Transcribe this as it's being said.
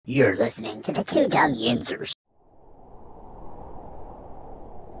You're listening to the Two Dumb Yinzers.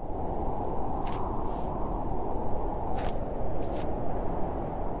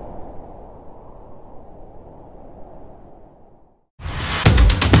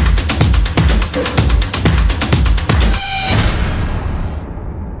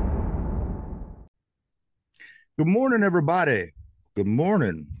 Good morning, everybody. Good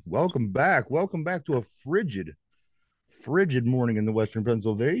morning. Welcome back. Welcome back to a frigid morning in the Western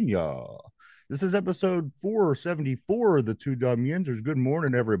Pennsylvania. This is episode 474 of the Two Dumb Yinzers. Good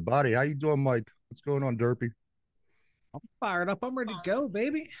morning, everybody. How you doing, Mike? What's going on, Derpy? I'm fired up. I'm ready to go,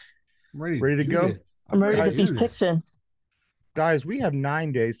 baby. I'm ready Ready to to do go? this. I'm I'm ready to ready to get these do picks this. in. Guys, we have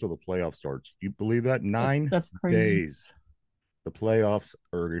 9 days till the playoff starts. Do you believe that? Nine That's crazy. days. The playoffs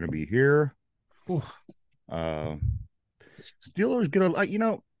are going to be here. Ooh, Uh, Steelers get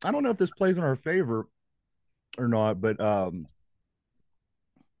a, I don't know if this plays in our favor or not, but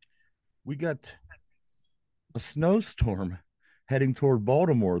we got a snowstorm heading toward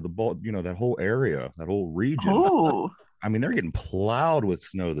Baltimore, that whole area, that whole region. Oh, I mean, they're getting plowed with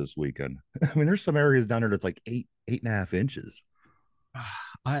snow this weekend. I mean, there's some areas down there that's like 8.5 inches.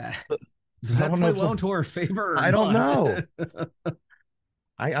 I So does I that don't know play if well into our favor or I don't not? know.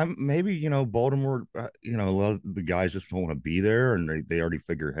 I'm maybe Baltimore. A lot of the guys just don't want to be there, and they already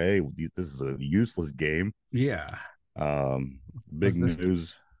figure, hey, this is a useless game. Yeah. Big Was this?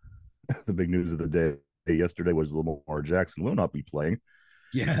 news. The big news of the day yesterday was Lamar Jackson will not be playing.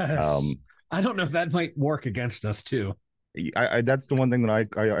 Yes. Um, I don't know if that might work against us too. that's the one thing that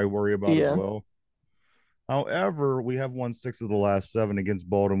I worry about as yeah. well. However, we have won 6 of the last 7 against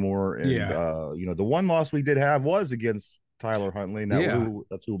Baltimore, and Yeah. the one loss we did have was against Tyler Huntley, and Yeah.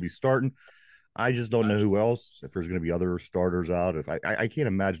 that's who will be starting. I just don't know who else. If there's going to be other starters out, if I can't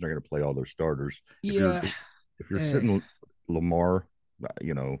imagine they're going to play all their starters. Yeah. If you're Eh, sitting Lamar,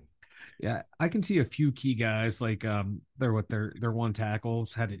 you know, yeah. I can see a few key guys like they're with their one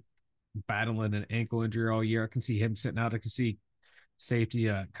tackles had it battling an ankle injury all year. I can see him sitting out. I can see safety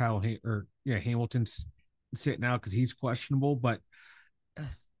Hamilton's sitting out because he's questionable, but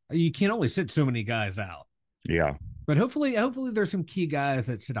you can only sit so many guys out. yeah. But hopefully there's some key guys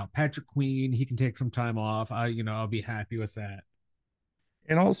that sit out. Patrick Queen, he can take some time off. I'll be happy with that.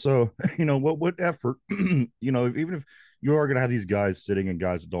 And also, what effort, even if you are going to have these guys sitting and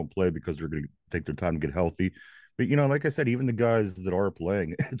guys that don't play because they're going to take their time to get healthy. But, like I said, even the guys that are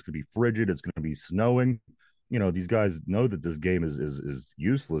playing, it's going to be frigid. It's going to be snowing. These guys know that this game is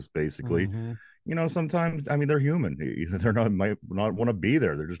useless, basically. Mm-hmm. Sometimes, I mean, they're human. They're might not want to be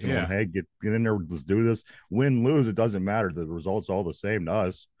there. They're just going to want, Yeah. hey, get in there. Let's do this. Win, lose. It doesn't matter. The result's all the same to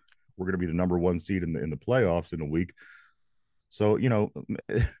us. We're going to be the number one seed in the playoffs in a week. So, and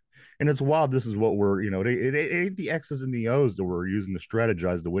it's wild. This is what we're, it ain't the X's and the O's that we're using to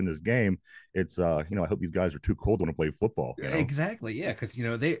strategize to win this game. It's, I hope these guys are too cold to want to play football. Exactly. Yeah, because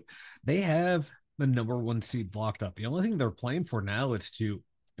they have the number one seed locked up. The only thing they're playing for now is to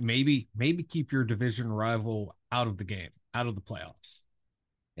maybe keep your division rival out of the game, out of the playoffs.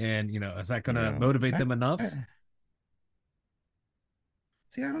 And is that going to Yeah. motivate them enough?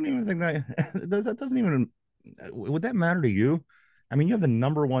 See, I don't even think that doesn't even, would that matter to you? I mean, you have the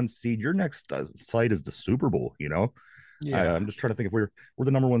number one seed. Your next site is the Super Bowl. Yeah. I'm just trying to think if we're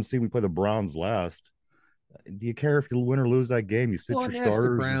the number one seed. We play the Browns last. Do you care if you win or lose that game? You sit Well, your and that's the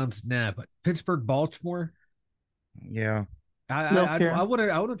starters. Browns, nah, but Pittsburgh, Baltimore, Yeah. No I care. would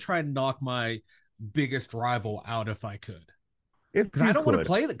have tried to knock my biggest rival out if I could, If because I you don't want to could.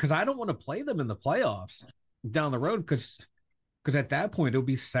 play them because I don't want to play them in the playoffs down the road because at that point it'll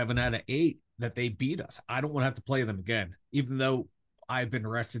be 7 out of 8 that they beat us. I don't want to have to play them again, even though I've been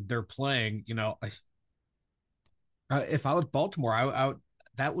rested. They're playing. If I was Baltimore, I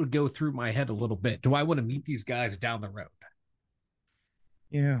that would go through my head a little bit. Do I want to meet these guys down the road?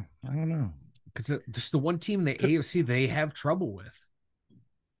 Yeah, I don't know. Because it's the one team in the To, AFC they have trouble with.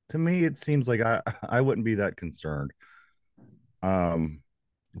 to me, it seems like I wouldn't be that concerned. Um,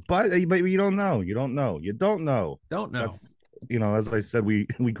 but you don't know. You don't know. You don't know. Don't know. That's as I said, we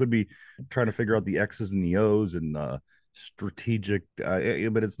could be trying to figure out the X's and the O's and strategic,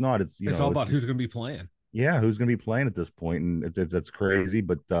 but it's not. It's all about who's going to be playing. Yeah, who's going to be playing at this point, and it's crazy,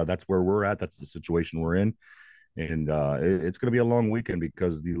 but that's where we're at. That's the situation we're in, and it's going to be a long weekend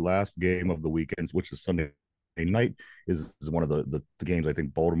because the last game of the weekends, which is Sunday night, is one of the games. I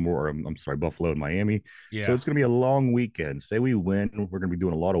think Baltimore, or I'm sorry, Buffalo and Miami. So Yeah. it's going to be a long weekend. Say we win, we're going to be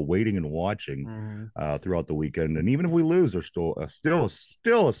doing a lot of waiting and watching Mm-hmm. throughout the weekend, and even if we lose, there's still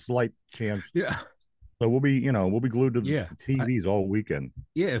a slight chance Yeah. So we'll be glued to the Yeah. TVs all weekend.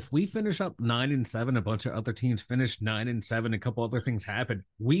 Yeah, if we finish up 9-7, a bunch of other teams finish 9-7, a couple other things happen,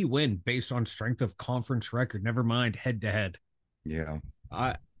 we win based on strength of conference record. Never mind head to head. Yeah.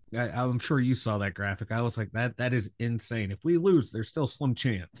 I, I'm sure you saw that graphic. I was like, that is insane. If we lose, there's still slim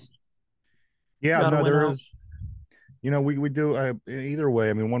chance. Yeah, Gotta no, win there out. is. We do either way.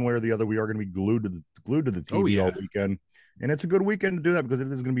 I mean, one way or the other, we are going to be glued to the Oh TV yeah. all weekend, and it's a good weekend to do that because it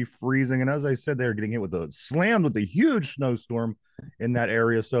is going to be freezing. And as I said, they're getting hit with slammed with a huge snowstorm in that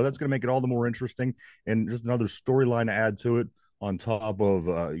area, so that's going to make it all the more interesting and just another storyline to add to it. On top of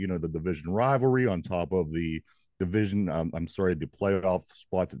the division rivalry, on top of the division, I'm sorry, the playoff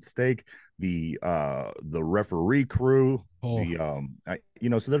spots at stake, the referee crew, Oh.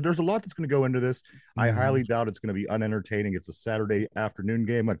 so there's a lot that's going to go into this. I Mhm. highly doubt it's going to be unentertaining. It's a Saturday afternoon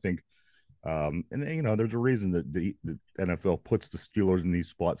game, I think. There's a reason that the NFL puts the Steelers in these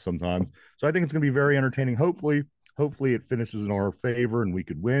spots sometimes. So I think it's going to be very entertaining. Hopefully it finishes in our favor and we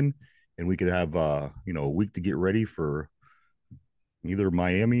could win and we could have a week to get ready for either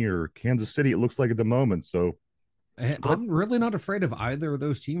Miami or Kansas City. It looks like at the moment. So I'm really not afraid of either of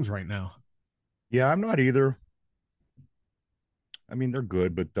those teams right now. yeah, I'm not either. I mean, they're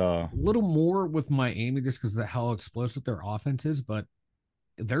good, but A little more with Miami just because of how explosive their offense is, but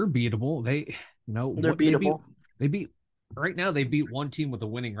they're beatable. They're beatable. They beat right now. They beat one team with a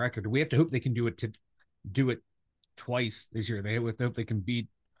winning record. We have to hope they can do it twice this year. They hope they can beat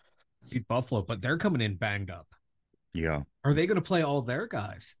Buffalo, but they're coming in banged up. yeah. Are they going to play all their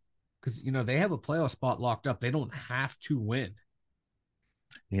guys? Because they have a playoff spot locked up. They don't have to win.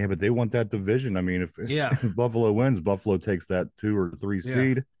 Yeah, but they want that division. I mean, if Buffalo wins, Buffalo takes that 2 or 3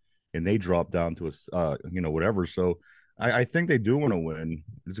 seed, and they drop down to whatever. So I think they do want to win.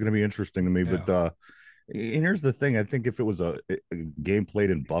 It's going to be interesting to me. Yeah. But and here's the thing: I think if it was a game played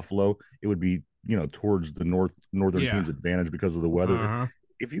in Buffalo, it would be towards the northern team's advantage because of the weather. Uh-huh.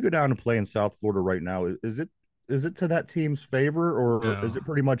 If you go down and play in South Florida right now, is it to that team's favor, or is it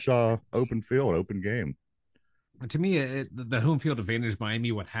pretty much open field, open game? To me, the home field advantage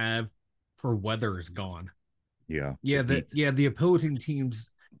Miami would have for weather is gone. Yeah. The opposing team's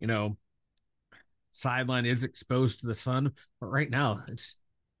sideline is exposed to the sun, but right now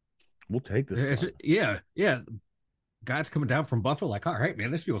we'll take this. Yeah. Guys coming down from Buffalo, like, all right,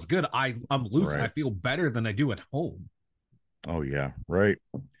 man, this feels good. I'm losing. Right. I feel better than I do at home. Oh yeah, right.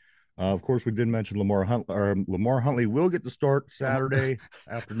 Of course, we did mention Lamar Huntley. Lamar Huntley will get to start Saturday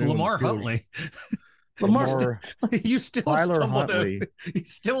afternoon. Lamar Huntley. Lamar, you still Tyler Huntley.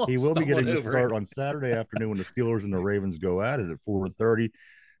 He will be getting to start on Saturday afternoon when the Steelers and the Ravens go at it at 4:30.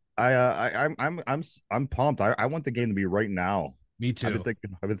 I'm pumped. I want the game to be right now. Me too. I've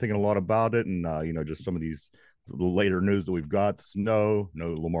been thinking a lot about it, and just some of the later news that we've got. No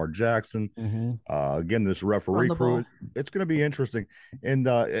Lamar Jackson. Mm-hmm. Again, this referee crew. It's going to be interesting, and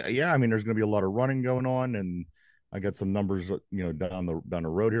I mean, there's going to be a lot of running going on, and I got some numbers, down the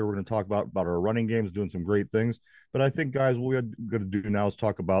road here. We're going to talk about our running games doing some great things. But I think, guys, what we're going to do now is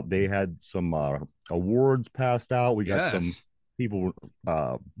talk about they had some awards passed out. We got some people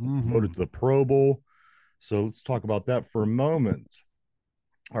voted to the Pro Bowl. So let's talk about that for a moment.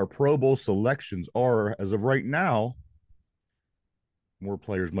 Our Pro Bowl selections are, as of right now, more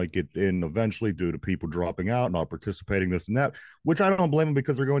players might get in eventually due to people dropping out, not participating, this and that, which I don't blame them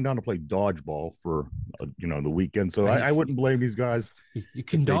because they're going down to play dodgeball for, the weekend. So I wouldn't blame these guys. You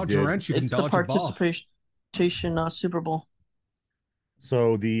can dodge a wrench. You can dodge a ball. It's the participation Super Bowl.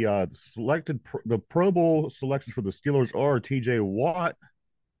 So the Pro Bowl selections for the Steelers are T.J. Watt.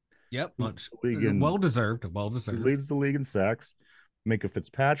 Yep, well deserved. He leads the league in sacks. Minka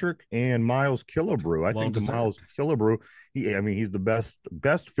Fitzpatrick and Miles Killebrew. I think Miles Killebrew, he's the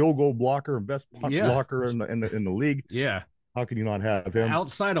best field goal blocker and best punt blocker in the league. Yeah. How can you not have him?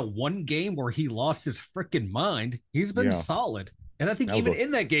 Outside of one game where he lost his freaking mind, he's been solid. And I think even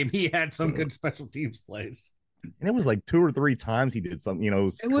in that game, he had some good special teams plays. And it was like 2 or 3 times he did something, it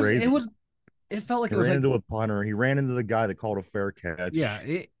was crazy. It felt like he ran into a punter. He ran into the guy that called a fair catch. Yeah,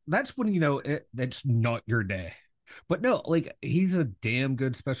 that's when that's not your day. But no, like, he's a damn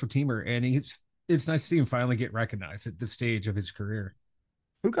good special teamer, and it's nice to see him finally get recognized at this stage of his career.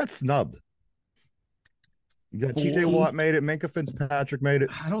 Who got snubbed? You got T.J. Watt made it. Minka Fitzpatrick made it.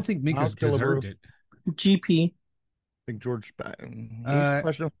 I don't think Minka deserved it. GP. I think George. He's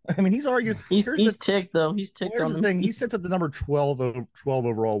questionable. I mean, he's argued. He's ticked though. He's ticked on the thing. He sits at the number 12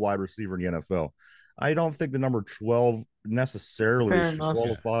 overall wide receiver in the NFL. I don't think the number 12 necessarily should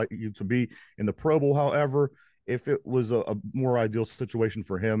qualify you to be in the Pro Bowl. However, if it was a more ideal situation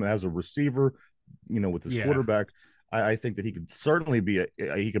for him as a receiver, with his quarterback, I think that he could certainly be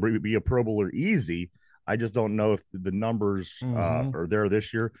a Pro Bowler easy. I just don't know if the numbers are there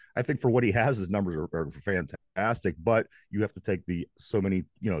this year. I think for what he has, his numbers are fantastic, but you have to take the so many,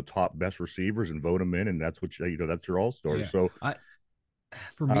 top best receivers and vote them in, and that's what that's your all-star. Yeah. So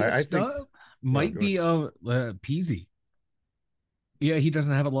for me, I think might be Peasy. Yeah, he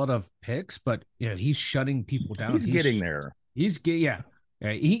doesn't have a lot of picks, but he's shutting people down. He's getting there. Yeah.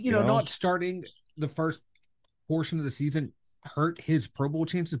 He not starting the first portion of the season hurt his Pro Bowl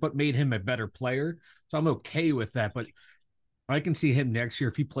chances, but made him a better player. So I'm okay with that. But I can see him next year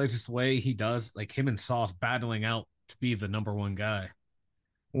if he plays this way he does, like him and Sauce battling out to be the number one guy.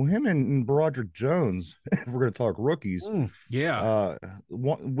 Well, him and Broderick Jones, if we're going to talk rookies,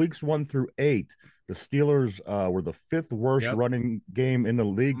 weeks 1 through 8, the Steelers were the 5th worst running game in the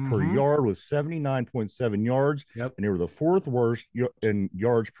league per yard with 79.7 yards. Yep. And they were the 4th worst in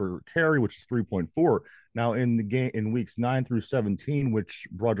yards per carry, which is 3.4. Now, in the game in weeks 9 through 17, which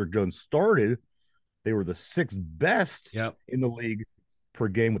Broderick Jones started, they were the 6th best in the league per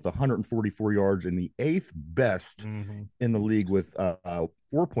game with 144 yards and the 8th best in the league with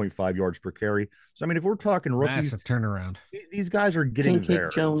 4.5 yards per carry. So, I mean, if we're talking rookies, massive turnaround. These guys are getting Pancake there.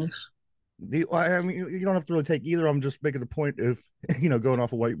 Jones. I mean, you don't have to really take either. I'm just making the point of, going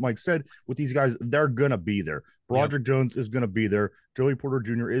off of what Mike said with these guys, they're going to be there. Broderick Jones is going to be there. Joey Porter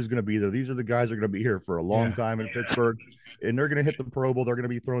Jr. is going to be there. These are the guys that are going to be here for a long time in Pittsburgh, and they're going to hit the Pro Bowl. They're going to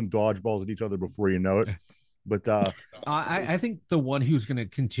be throwing dodgeballs at each other before you know it. But I think the one who's going to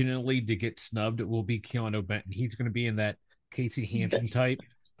continually to get snubbed will be Keanu Benton. He's going to be in that Casey Hampton type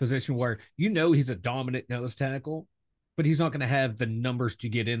position where he's a dominant nose tackle, but he's not going to have the numbers to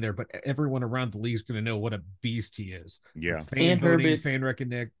get in there. But everyone around the league is going to know what a beast he is. Yeah, fan voting, fan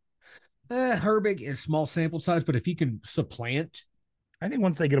recognition. Herbig is small sample size, but if he can supplant, I think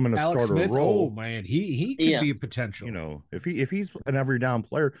once they get him in a Alex starter Smith, role, oh man, he could be a potential. If he's an every down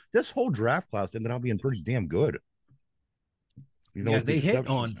player, this whole draft class ended up being pretty damn good. They hit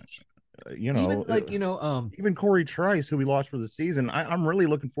on. Even Corey Trice, who we lost for the season, I'm really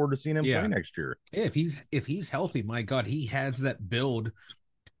looking forward to seeing him play next year. Yeah, if he's healthy, my God, he has that build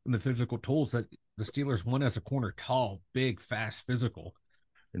and the physical tools that the Steelers want as a corner: tall, big, fast, physical.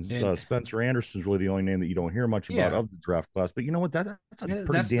 And Spencer Anderson's really the only name that you don't hear much about of the draft class. But you know what? That's a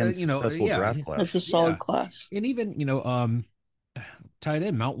pretty damn successful draft class. That's a solid class. And even tight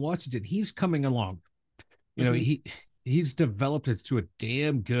end Mount Washington, he's coming along. He's developed it to a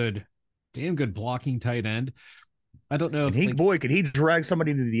damn good blocking tight end. I don't know. Can he drag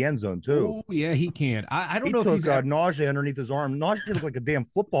somebody into the end zone too? Oh yeah, he can. I don't know if he's got Najee underneath his arm. Najee looked like a damn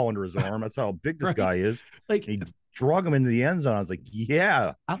football under his arm. That's how big this guy is. Like he drug him into the end zone. I was like,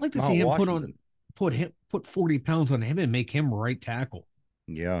 yeah. I'd like to see him put 40 pounds on him and make him right tackle.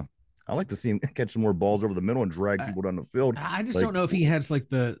 Yeah. I like to see him catch some more balls over the middle and drag people down the field. I just don't know if he has like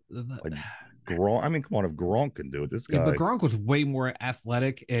the Gronk. I mean, come on, if Gronk can do it, this guy. Yeah, but Gronk was way more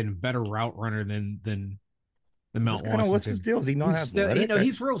athletic and better route runner than Mount Washington. What's his deal? Is he not athletic?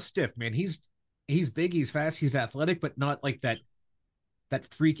 He's real stiff, man. He's big, he's fast, he's athletic, but not like that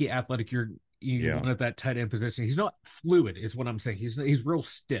freaky athletic you want at that tight end position. He's not fluid, is what I'm saying. He's real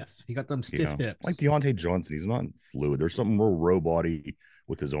stiff. He got them stiff hips. Like Deontay Johnson, he's not fluid. There's something real robot-y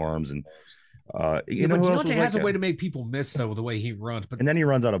with his arms, and but Deontay has a way to make people miss the way he runs, but and then he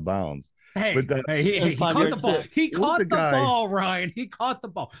runs out of bounds. He caught the ball. He caught the ball, Ryan. He caught the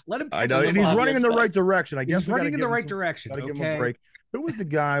ball. Let him. I know, and he's running in the right direction. I guess he's running in the right direction. Give him a break. Who was the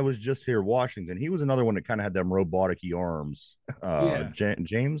guy who was just here? Washington. He was another one that kind of had them robotic-y arms.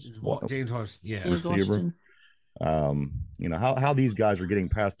 James was receiver. How these guys are getting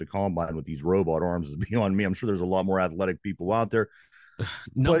past the combine with these robot arms is beyond me. I'm sure there's a lot more athletic people out there.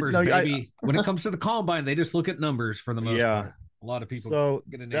 Numbers, baby. When it comes to the combine, they just look at numbers for the most part. A lot of people. So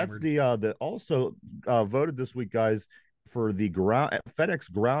that's the also voted this week, guys, for the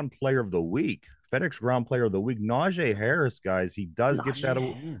FedEx Ground Player of the Week. FedEx Ground Player of the Week, Najee Harris, guys. He does get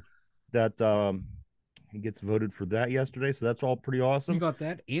that. He gets voted for that yesterday, so that's all pretty awesome. You got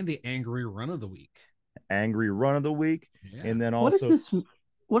that, and the Angry Run of the Week. Angry Run of the Week, and then also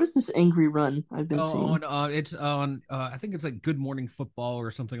What is this angry run I've been seeing? It's on. I think it's like Good Morning Football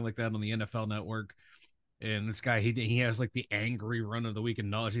or something like that on the NFL Network. And this guy, he has like the angry run of the week,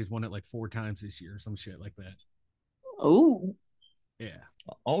 and Najee's won it like 4 times this year, some shit like that. Oh, yeah.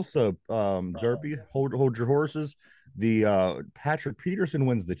 Also, Derpy, hold your horses. The Patrick Peterson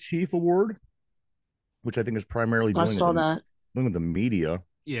wins the Chief Award, which I think is primarily dealing with the media.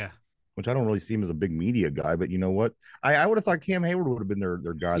 Yeah. Which I don't really see him as a big media guy, but you know what? I would have thought Cam Hayward would have been their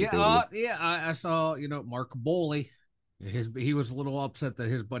guy. Yeah, I saw Mark Boley. He was a little upset that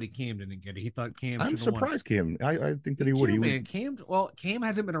his buddy Cam didn't get it. He thought Cam I'm should have won. surprised Cam. I think that Me he would. too, He was. man. Cam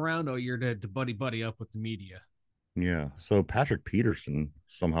hasn't been around all year to buddy up with the media. Yeah. So Patrick Peterson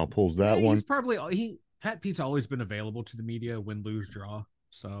somehow pulls Yeah, that one. he's probably Pat Pete's always been available to the media, win, lose, draw.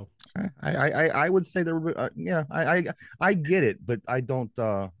 So I would say there were yeah, I get it, but I don't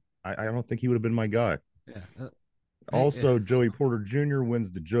think he would have been my guy. yeah. Also, Joey Porter Jr.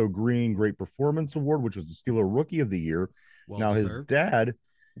 wins the Joe Green Great Performance Award, which is the Steeler Rookie of the Year. Well Now deserved.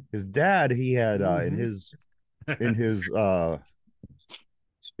 his dad, he had in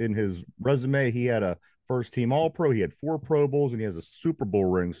his resume, he had a first team All Pro. He had 4 Pro Bowls, and he has a Super Bowl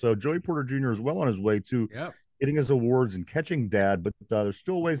ring. So Joey Porter Jr. is well on his way to Yep. getting his awards and catching dad, but there's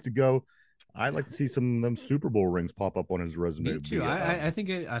still ways to go. I'd like to see some of them Super Bowl rings pop up on his resume. Me too. I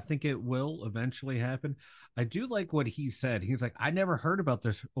think it will eventually happen. I do like what he said. He's like, I never heard about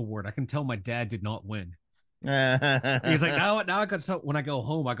this award. I can tell my dad did not win. He's like, now I got something. When I go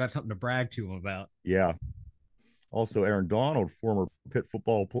home, I got something to brag to him about. Yeah. Also, Aaron Donald, former Pitt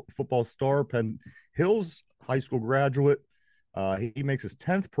football star, Penn Hills high school graduate. He makes his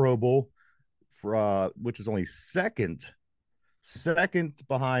 10th Pro Bowl, which is only second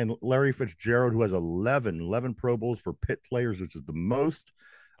behind Larry Fitzgerald, who has 11 Pro Bowls for Pitt players, which is the most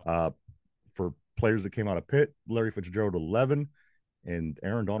for players that came out of Pitt. Larry Fitzgerald 11, and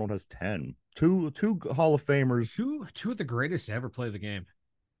Aaron Donald has 10. Two Hall of Famers. Two of the greatest to ever play the game.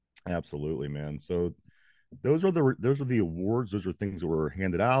 Absolutely, man. So those are the awards. Those are things that were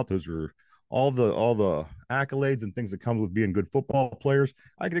handed out. Those are all the accolades and things that come with being good football players.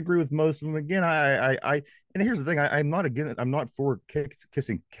 I can agree with most of them. Again, and here's the thing: I'm not for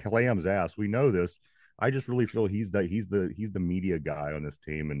kissing Clam's ass. We know this. I just really feel he's the media guy on this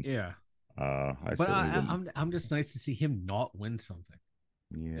team, and yeah. I'm just nice to see him not win something.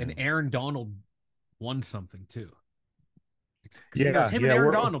 Yeah. And Aaron Donald won something too. Yeah, him and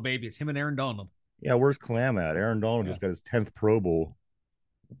Aaron Donald, baby. It's him and Aaron Donald. Yeah, where's Clam at? Aaron Donald just got his 10th Pro Bowl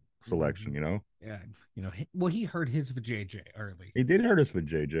selection, Yeah, well, he hurt his for JJ early. He did hurt us with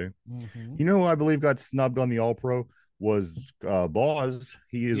JJ. You know who I believe got snubbed on the All Pro was Boz.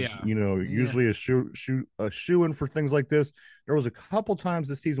 He is, usually a shoe in for things like this. There was a couple times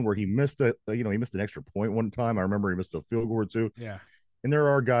this season where he missed an extra point one time. I remember he missed a field goal or two. Yeah. And there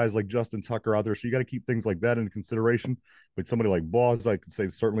are guys like Justin Tucker out there, so you got to keep things like that into consideration. But somebody like Boz, I could say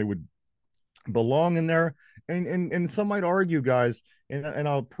certainly would belong in there. And some might argue, guys, and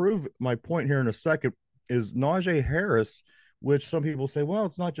I'll prove my point here in a second, is Najee Harris, which some people say, well,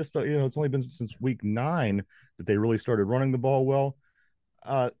 it's not just it's only been since week 9 that they really started running the ball well.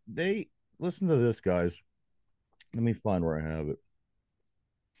 They listen to this, guys. Let me find where I have it.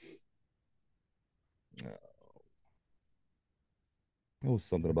 It was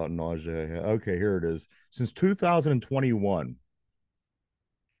something about Najee. Okay, here it is. Since 2021,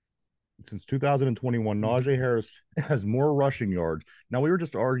 Najee Harris has more rushing yards. Now, we were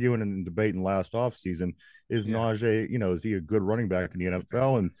just arguing and debating last offseason, is Najee, is he a good running back in the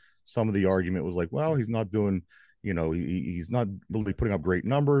NFL? And some of the argument was like, well, he's not doing, he's not really putting up great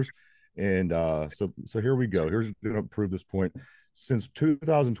numbers. And so here we go. Here's going to prove this point. Since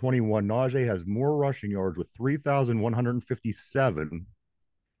 2021, Najee has more rushing yards with 3,157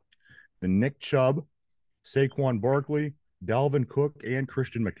 than Nick Chubb, Saquon Barkley, Dalvin Cook, and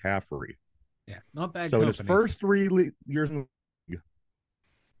Christian McCaffrey. Yeah, not bad. So company. in his first 3 years in the league,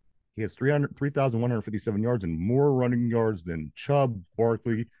 he has 3,157 yards and more running yards than Chubb,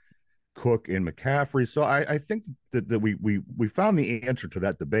 Barkley, Cook, and McCaffrey. So I think that we found the answer to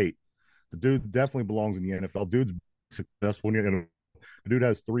that debate. The dude definitely belongs in the NFL. Dude's successful in the NFL. The dude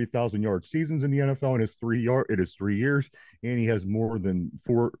has 3,000-yard seasons in the NFL in his 3 years, and he has more than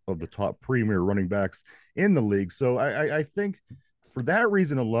 4 of the top premier running backs in the league. So I think for that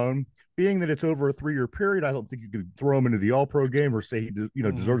reason alone, being that it's over a 3-year period, I don't think you could throw him into the All-Pro game or say he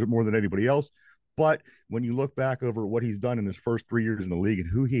deserves it more than anybody else. But when you look back over what he's done in his first 3 years in the league and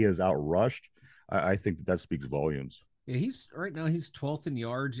who he has outrushed, I think that speaks volumes. Yeah, he's 12th in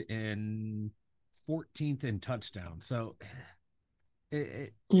yards and 14th in touchdowns. So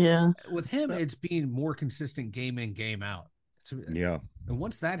with him, it's being more consistent game in, game out. So, yeah. And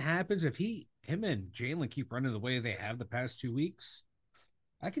once that happens, if him and Jalen keep running the way they have the past 2 weeks,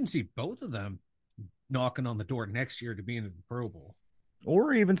 I can see both of them knocking on the door next year to be in the Pro Bowl.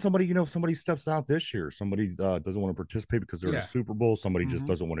 Or even somebody steps out this year. Somebody doesn't want to participate because they're in a Super Bowl. Somebody just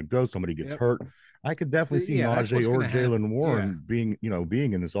doesn't want to go. Somebody gets hurt. I could definitely see Najee or Jalen Warren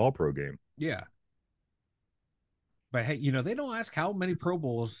being in this All-Pro game. Yeah. But hey, they don't ask how many Pro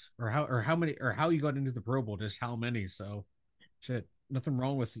Bowls or how you got into the Pro Bowl, just how many. So, shit. nothing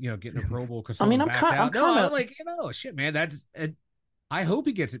wrong with getting a Pro Bowl because I mean, someone backed out. No, kinda... I'm like shit, man. I hope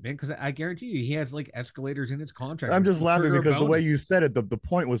he gets it, man, because I guarantee you he has like escalators in his contract. I'm just laughing because the way you said it, the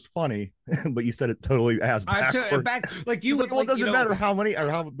point was funny, but you said it totally ass backwards. Like you would well, it doesn't matter how many or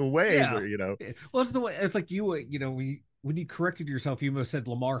how the ways, yeah. or. Well, it's the way. It's like when you corrected yourself, you almost said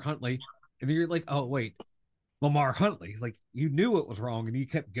Lamar Huntley, and you're like, oh wait, Lamar Huntley. Like you knew it was wrong, and you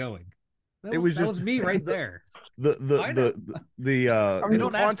kept going. That was me right there. The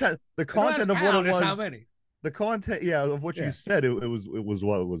content of what it was. How many? The content, of what you said, it was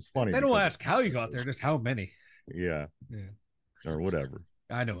what was funny. They don't ask how you got there, just how many. Yeah, or whatever.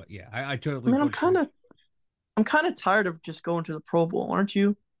 I know it. Yeah, I totally. I mean, I'm kind of tired of just going to the Pro Bowl, aren't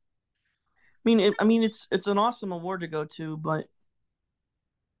you? I mean, it's an awesome award to go to, but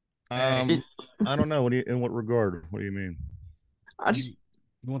I don't know. In what regard? What do you mean? I just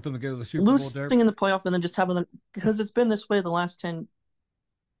you want them to go to the Super Bowl, losing in the playoff and then just having them, because it's been this way the last 10,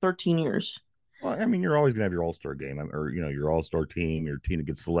 13 years. Well, I mean, you're always gonna have your all-star game, or your all-star team, your team that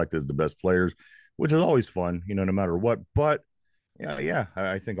gets selected as the best players, which is always fun, no matter what. But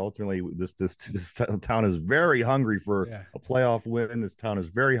I think ultimately this town is very hungry for a playoff win. This town is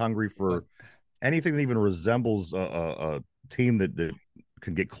very hungry for anything that even resembles a team that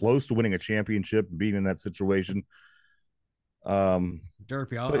can get close to winning a championship and being in that situation.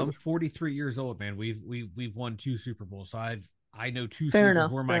 Derpy, I'm 43 years old, man. We've won 2 Super Bowls. So I know 2 Fair seasons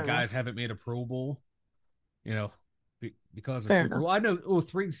enough, where my guys haven't made a Pro Bowl, because of Super Bowl. I know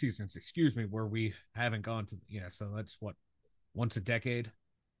 3 seasons, excuse me, where we haven't gone to. So that's what, once a decade.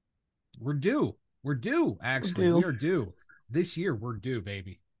 We're due. Actually, we are due this year. We're due,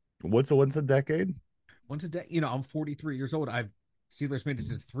 baby. What's once a decade? Once a decade. I'm 43 years old. Steelers made it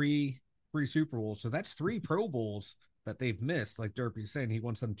to 3 Super Bowls, so that's 3 Pro Bowls that they've missed. Like Derpy's saying, he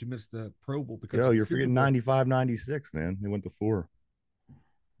wants them to miss the Pro Bowl because you're forgetting 95, 96, man. They went to 4.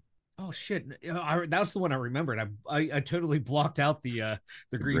 Oh shit! That's the one I remembered. I totally blocked out the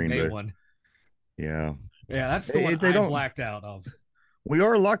Green Bay one. Yeah, that's the one I blacked out of. We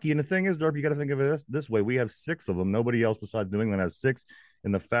are lucky, and the thing is, Derp, you got to think of it this way: we have 6 of them. Nobody else besides New England has 6.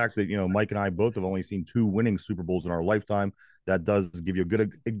 And the fact that Mike and I both have only seen 2 winning Super Bowls in our lifetime, that does give you a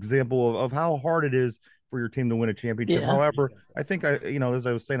good example of how hard it is for your team to win a championship. However, I think as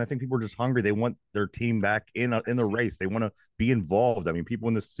I was saying, I think people are just hungry. They want their team back in the race. They want to be involved. I mean, people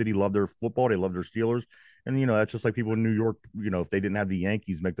in the city love their football. They love their Steelers, and that's just like people in New York. If they didn't have the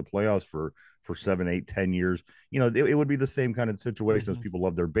Yankees make the playoffs for 7, 8, 10 years, it would be the same kind of situation as people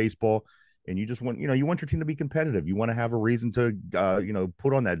love their baseball. And you just want, you want your team to be competitive. You want to have a reason to,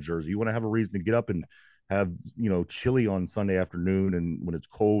 put on that jersey. You want to have a reason to get up and have, chili on Sunday afternoon and when it's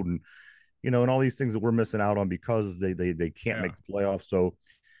cold and, and all these things that we're missing out on because they can't make the playoffs. So,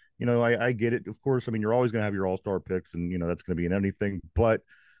 I get it. Of course, I mean, you're always going to have your all-star picks and, that's going to be in anything, but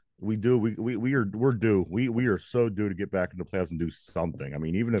we're due. We are so due to get back into playoffs and do something. I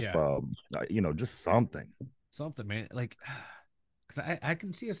mean, even if, just something, man, like, cause I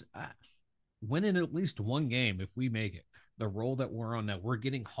can see us winning at least one game if we make it. The role that we're on now, we're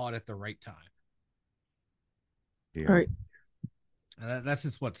getting hot at the right time. Yeah. Right. That's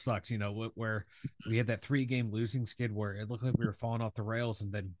just what sucks, where we had that 3-game losing skid where it looked like we were falling off the rails,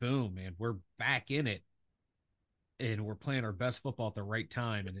 and then boom, man, we're back in it, and we're playing our best football at the right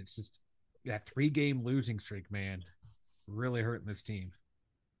time, and it's just that 3-game losing streak, man, really hurting this team.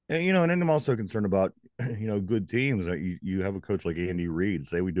 And, and then I'm also concerned about, good teams. You have a coach like Andy Reid.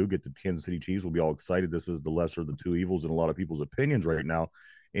 Say we do get the Kansas City Chiefs, we'll be all excited. This is the lesser of the 2 evils in a lot of people's opinions right now.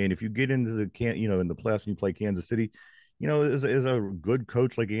 And if you get into the in the playoffs and you play Kansas City, is a good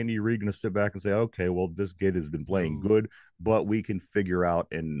coach like Andy Reid going to sit back and say, okay, well, this kid has been playing good, but we can figure out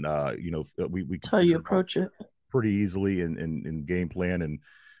and we can how you approach it pretty easily and game plan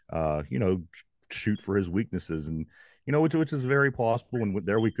and shoot for his weaknesses and. Which is very possible. And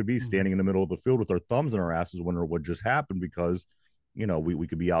there we could be standing in the middle of the field with our thumbs in our asses, wondering what just happened because, we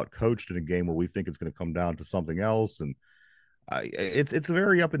could be out coached in a game where we think it's going to come down to something else. And it's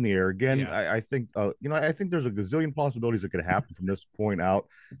very up in the air again. I think, I think there's a gazillion possibilities that could happen from this point out,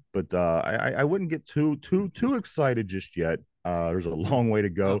 but I wouldn't get too excited just yet. There's a long way to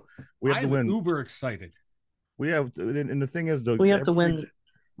go. We have to win. Uber excited. We have, and the thing is, we have to win.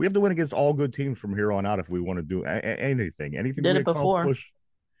 We have to win against all good teams from here on out if we want to do anything. Anything did it before.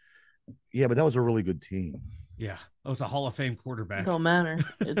 Yeah, but that was a really good team. Yeah, that was a Hall of Fame quarterback. It don't matter.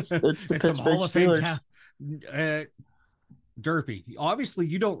 It's the Pittsburgh Hall of Fame Steelers. Derpy, obviously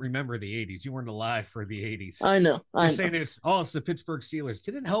you don't remember the 80s. You weren't alive for the 80s. I know. Saying it's the Pittsburgh Steelers.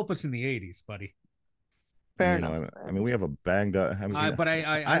 Didn't help us in the 80s, buddy. Fair You know, enough. I mean, we have a banged up. I mean, But I I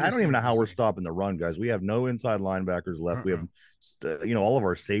don't understand even know what how you're we're saying. stopping the run, guys. We have no inside linebackers left. We have, you know, all of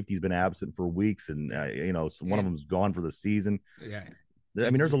our safety's been absent for weeks, and you know, so one of them's gone for the season. Yeah. I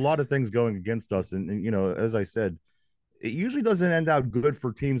mean, there's a lot of things going against us, and you know, as I said, it usually doesn't end out good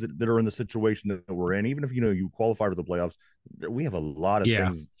for teams that are in the situation that we're in. Even if you know you qualify for the playoffs, we have a lot of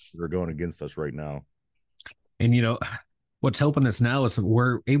things that are going against us right now. And you know, what's helping us now is that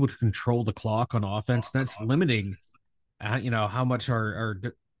we're able to control the clock on offense. That's limiting, you know, how much our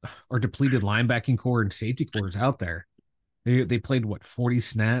depleted linebacking core and safety core is out there. They played what 40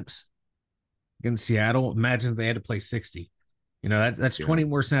 snaps against Seattle. Imagine if they had to play 60. You know, that's 20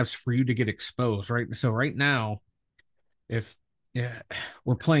 more snaps for you to get exposed, right? So right now, if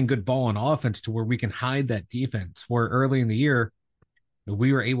we're playing good ball on offense to where we can hide that defense, where early in the year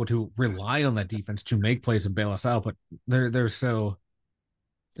we were able to rely on that defense to make plays and bail us out, but they're so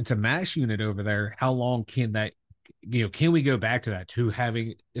it's a mass unit over there. How long can that, you know, can we go back to that, to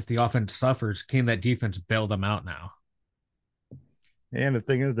having, if the offense suffers, can that defense bail them out now? And the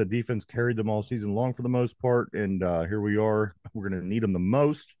thing is, the defense carried them all season long for the most part, and here we are. We're going to need them the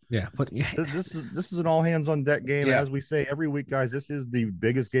most. Yeah, but this is an all hands on deck game, as we say every week, guys. This is the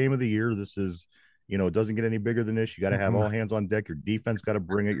biggest game of the year. This is, you know, it doesn't get any bigger than this. You got to have all hands on deck. Your defense got to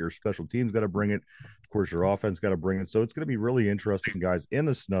bring it. Your special teams got to bring it. Of course, your offense got to bring it. So it's going to be really interesting, guys, in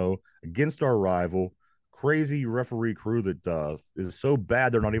the snow against our rival. Crazy referee crew that is so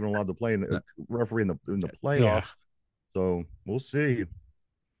bad they're not even allowed to play in the referee in the playoffs. Yeah. So we'll see.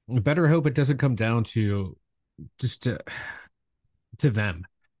 We better hope it doesn't come down to just to them,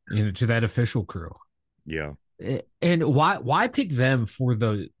 you know, to that official crew. Yeah. And why pick them for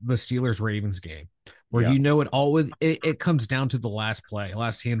the Steelers Ravens game, where you know it comes down to the last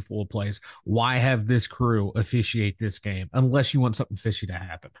handful of plays? Why have this crew officiate this game unless you want something fishy to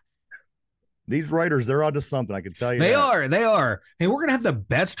happen? These writers, they're onto something. I can tell you. They are. Hey, we're gonna have the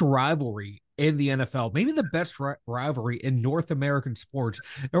best rivalry in the NFL, maybe the best rivalry in North American sports,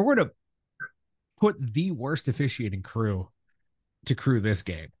 and we're gonna put the worst officiating crew to crew this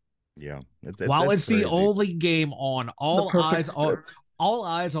game. Yeah, it's the only game on, all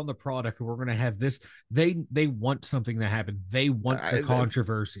eyes on the product. We're gonna have this. They want something to happen. They want the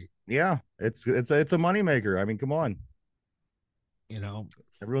controversy. Yeah, it's a moneymaker. I mean, come on. You know,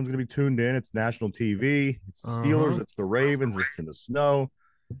 everyone's going to be tuned in. It's national TV. It's the Steelers. It's the Ravens. It's in the snow.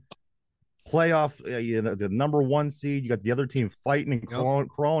 Playoff, you know, the number one seed. You got the other team fighting and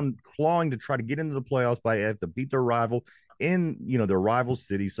clawing to try to get into the playoffs by have to beat their rival in, you know, their rival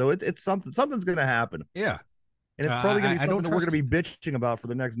city. So it's something's going to happen. Yeah, and it's probably going to be something that we're going to be bitching about for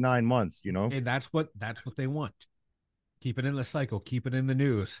the next 9 months. You know, and that's what they want. Keep it in the cycle. Keep it in the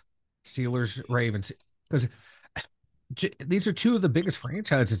news. Steelers, Ravens, because these are two of the biggest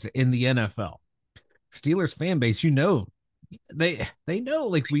franchises in the NFL. Steelers fan base, you know, they know,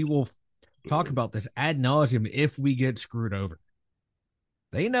 like, we will talk about this ad nauseum if we get screwed over.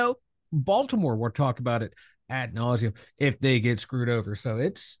 They know. Baltimore will talk about it ad nauseum if they get screwed over. So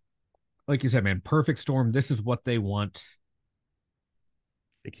it's, like you said, man, perfect storm. This is what they want.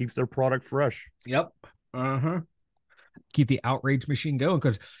 It keeps their product fresh. Yep. Keep the outrage machine going,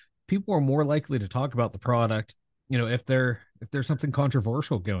 because people are more likely to talk about the product, you know, if there's something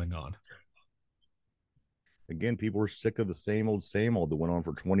controversial going on. Again, people are sick of the same old that went on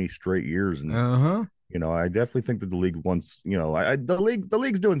for 20 straight years. And you know, I definitely think that the league wants, you know, the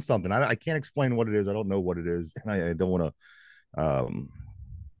league's doing something. I can't explain what it is. I don't know what it is, and I don't want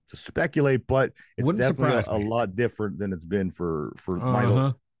to speculate, but it's definitely a lot different than it's been for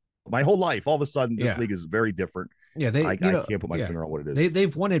my whole life. All of a sudden, this league is very different. Yeah, I can't put my finger on what it is.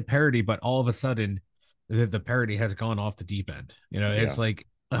 They've wanted parity, but all of a sudden, the parity has gone off the deep end. You know, it's like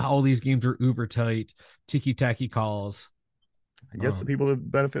all these games are uber tight, ticky tacky calls. I guess the people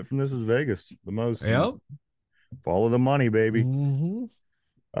that benefit from this is Vegas the most. Yep. Follow the money, baby.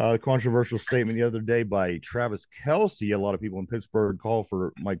 Controversial statement the other day by Travis Kelce. A lot of people in Pittsburgh call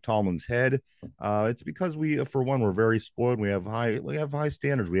for Mike Tomlin's head. It's because we, for one, we're very spoiled. We have high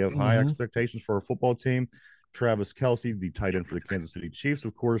standards. We have high expectations for our football team. Travis Kelce, the tight end for the Kansas City Chiefs,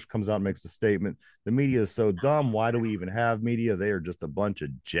 of course, comes out and makes a statement. The media is so dumb. Why do we even have media? They are just a bunch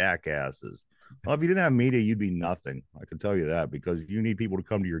of jackasses. Well, if you didn't have media, you'd be nothing. I can tell you that, because you need people to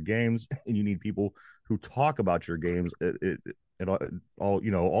come to your games, and you need people who talk about your games all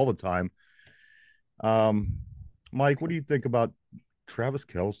the time. Mike, what do you think about Travis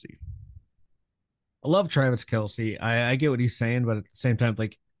Kelce? I love Travis Kelce. I get what he's saying, but at the same time,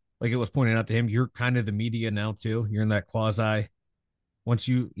 like it was pointed out to him, you're kind of the media now too. You're in that quasi. Once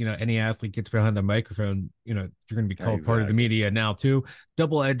any athlete gets behind the microphone, you're going to be called part of the media now too.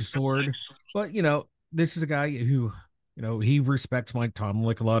 Double-edged sword. But, this is a guy who, he respects Mike Tomlin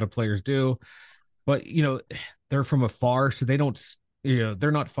like a lot of players do, but they're from afar, so they don't,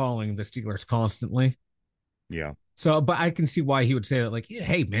 they're not following the Steelers constantly. Yeah. So, but I can see why he would say that, like, yeah,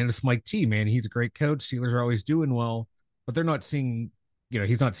 hey, man, it's Mike T, man. He's a great coach. Steelers are always doing well, but they're not seeing,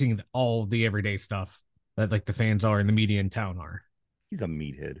 he's not seeing all the everyday stuff that like the fans are and the media in town are. He's a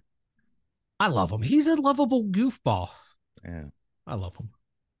meathead. I love him. He's a lovable goofball. Yeah. I love him.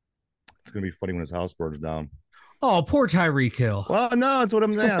 It's going to be funny when his house burns down. Oh, poor Tyreek Hill. Well, no, that's what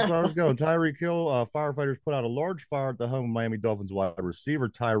I'm saying. That's where I was going. Tyreek Hill, firefighters put out a large fire at the home of Miami Dolphins wide receiver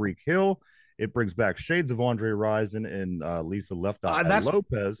Tyreek Hill. It brings back shades of Andre Rison and Lisa Left Eye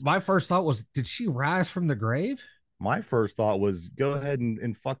Lopez. My first thought was, did she rise from the grave? My first thought was, go ahead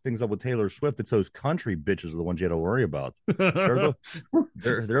and fuck things up with Taylor Swift. It's those country bitches are the ones you had to worry about. They're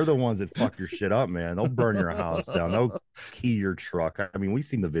the ones that fuck your shit up, man. They'll burn your house down. They'll key your truck. I mean, we've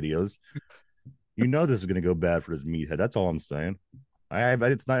seen the videos. You know this is going to go bad for this meathead. That's all I'm saying.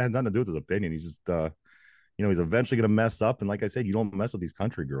 It's not had nothing to do with his opinion. He's just, he's eventually going to mess up. And like I said, you don't mess with these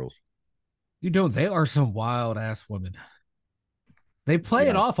country girls. You don't. They are some wild ass women. They play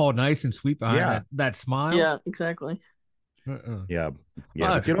it off all nice and sweet behind that smile. Yeah, exactly. Yeah.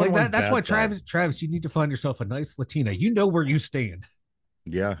 Like that's why Travis, you need to find yourself a nice Latina. You know where you stand.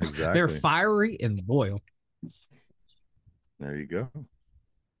 Yeah, exactly. They're fiery and loyal. There you go.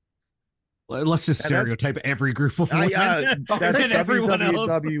 Let's just stereotype every group of women. That's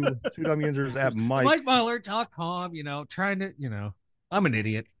www. 2Yinzers at Mike. MikeMuller.com, trying to, I'm an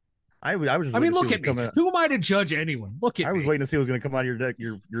idiot. I was just look at me. Who am I to judge anyone? Look at me. I was waiting to see what was going to come out of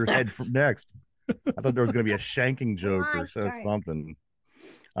your head from next. I thought there was going to be a shanking joke or something.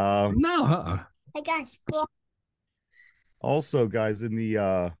 No. I got school. Also, guys, in the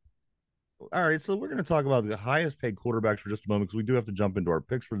all right, so we're going to talk about the highest paid quarterbacks for just a moment because we do have to jump into our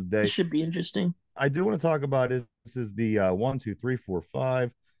picks for the day. It should be interesting. I do want to talk about this is the 1, 2, 3, 4,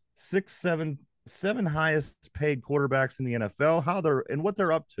 5, 6, 7 highest paid quarterbacks in the NFL, how they're and what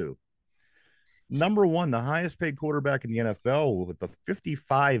they're up to. Number 1, the highest paid quarterback in the NFL with a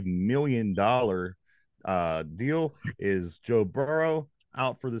 $55 million deal is Joe Burrow,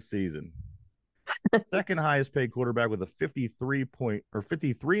 out for the season. Second highest paid quarterback with a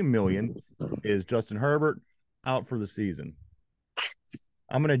 $53 million is Justin Herbert, out for the season.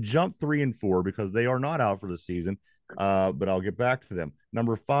 I'm going to jump 3 and 4 because they are not out for the season, but I'll get back to them.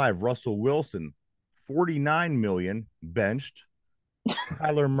 Number 5, Russell Wilson, $49 million, benched.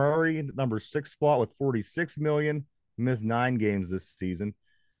 Kyler Murray, number 6 spot with $46 million, missed 9 games this season.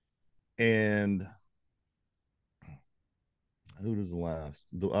 And who does the last?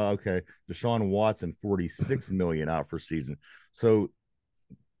 Okay, Deshaun Watson, $46 million, out for season. So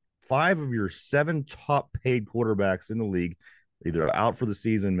 5 of your 7 top paid quarterbacks in the league either out for the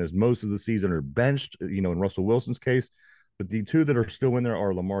season, missed most of the season, or benched. In Russell Wilson's case, but the 2 that are still in there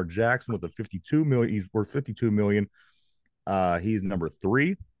are Lamar Jackson with a $52 million. He's worth $52 million. He's number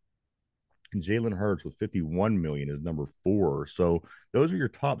 3. And Jalen Hurts with $51 million is number 4. So those are your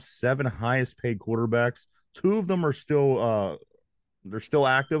top 7 highest paid quarterbacks. 2 of them are still they're still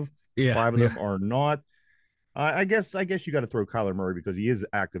active. 5 of them are not. I guess you got to throw Kyler Murray because he is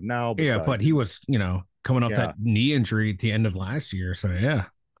active now. But, but he was coming off that knee injury at the end of last year. So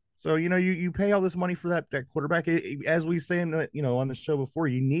So you pay all this money for that quarterback. As we say on the show before,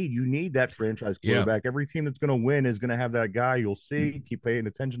 you need that franchise quarterback. Every team that's going to win is going to have that guy. You'll see. Keep paying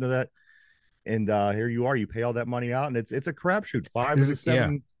attention to that. And here you are. You pay all that money out, and it's a crapshoot. 5 of the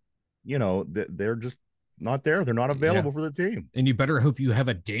 7, they're just not there. They're not available for the team. And you better hope you have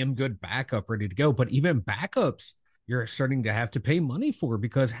a damn good backup ready to go. But even backups, you're starting to have to pay money for,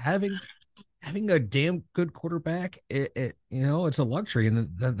 because having a damn good quarterback, it's a luxury, and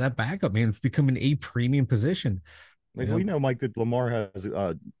that backup, man, it's becoming a premium position. Like we know, Mike, that Lamar has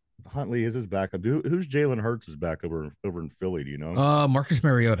Huntley is his backup. Who's Jalen Hurts' backup over in Philly? Do you know? Marcus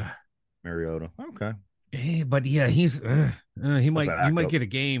Mariota. Okay. Hey, but he's he might get a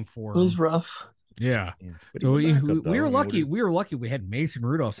game for him. He's rough. Yeah. So we were lucky. We were lucky. We had Mason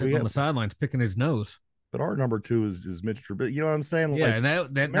Rudolph sitting on the sidelines picking his nose. But our number 2 is Mitch Trubisky. You know what I'm saying? Yeah, and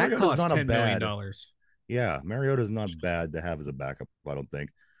that cost $10 million. Yeah, Mariota's not bad to have as a backup, I don't think.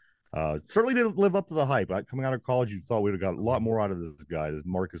 Certainly didn't live up to the hype. Coming out of college, you thought we'd have got a lot more out of this guy, this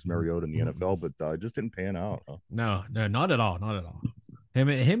Marcus Mariota in the NFL, but it just didn't pan out. Huh? No, not at all. Not at all. Him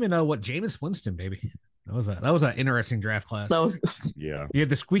and Jameis Winston, baby. That was an interesting draft class. Yeah. You had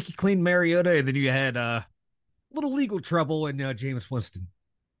the squeaky clean Mariota, and then you had little legal trouble in Jameis Winston.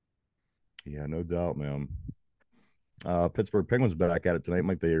 Yeah, no doubt, man. Pittsburgh Penguins back at it tonight.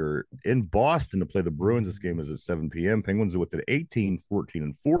 Mike, they are in Boston to play the Bruins. This game is at 7 p.m. Penguins with an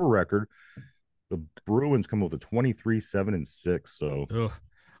 18-14-4 record. The Bruins come with a 23-7-6. So Ugh.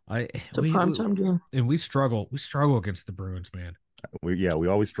 It's a primetime game. And we struggle against the Bruins, man. we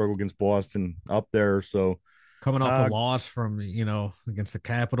always struggle against Boston up there. So Coming off a loss from against the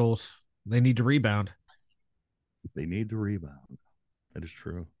Capitals, they need to rebound. They need to rebound. That is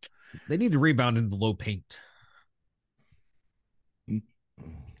true. They need to rebound in the low paint.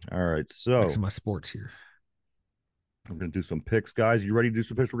 All right, so back to my sports here. I'm going to do some picks, guys. You ready to do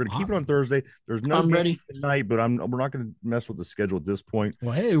some picks? We're going to keep it on Thursday. There's no game ready tonight, but we're not going to mess with the schedule at this point.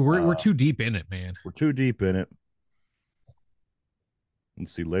 Well, hey, we're too deep in it, man. We're too deep in it.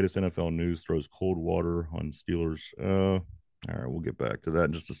 Let's see. Latest NFL news throws cold water on Steelers. All right, we'll get back to that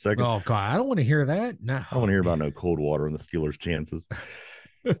in just a second. Oh God, I don't want to hear that. No, I don't want to hear about no cold water on the Steelers' chances.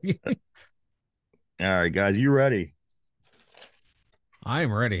 All right, guys, you ready? I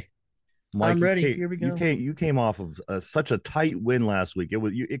am ready. Mike, I'm ready. Here we go. You came off of such a tight win last week.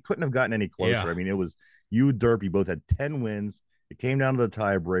 It couldn't have gotten any closer. Yeah. I mean, it was you, Derp. You both had 10 wins. It came down to the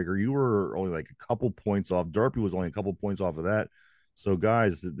tiebreaker. You were only like a couple points off. Derpy was only a couple points off of that. So,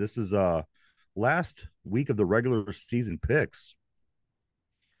 guys, this is last week of the regular season picks.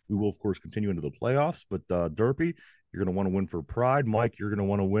 We will, of course, continue into the playoffs. But Derpy, you're going to want to win for pride. Mike, you're going to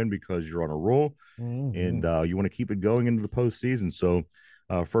want to win because you're on a roll, and you want to keep it going into the postseason. So.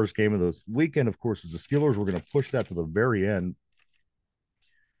 First game of the weekend, of course, is the Steelers. We're going to push that to the very end.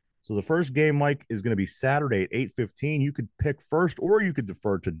 So the first game, Mike, is going to be Saturday at 8:15. You could pick first, or you could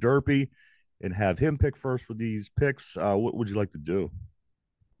defer to Derpy and have him pick first for these picks. What would you like to do?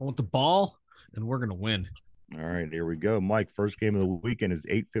 I want the ball, and we're going to win. All right, here we go. Mike, first game of the weekend is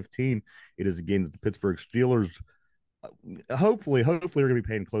 8:15. It is a game that the Pittsburgh Steelers hopefully are going to be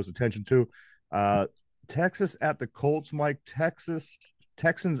paying close attention to. Texas at the Colts, Mike.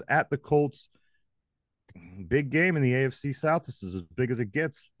 Texans at the Colts. Big game in the AFC South. This is as big as it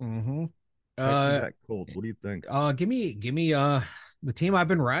gets. Mm-hmm. Texans at Colts. What do you think? Give me the team I've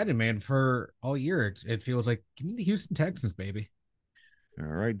been riding, man, for all year. It feels like give me the Houston Texans, baby. All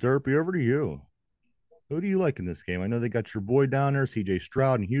right, Derpy, over to you. Who do you like in this game? I know they got your boy down there, CJ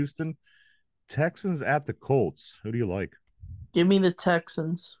Stroud in Houston. Texans at the Colts. Who do you like? Give me the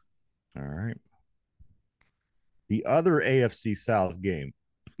Texans. All right. The other AFC South game.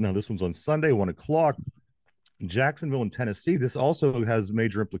 Now, this one's on Sunday, 1 o'clock. Jacksonville and Tennessee. This also has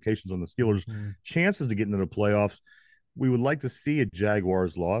major implications on the Steelers' chances to get into the playoffs. We would like to see a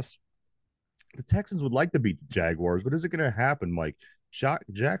Jaguars loss. The Texans would like to beat the Jaguars, but is it going to happen, Mike?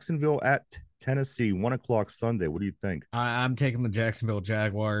 Jacksonville at Tennessee, 1 o'clock Sunday. What do you think? I'm taking the Jacksonville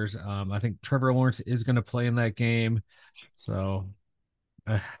Jaguars. I think Trevor Lawrence is going to play in that game. So,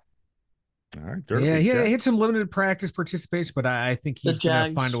 all right, Derpy, yeah, he had some limited practice participation, but I think he's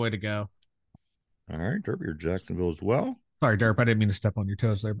going to find a way to go. All right, Derpy, you're Jacksonville as well. Sorry, Derp, I didn't mean to step on your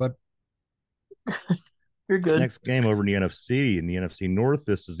toes there, but you're good. Next game over in the NFC North.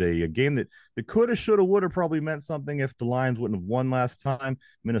 This is a game that coulda, shoulda, woulda probably meant something if the Lions wouldn't have won last time.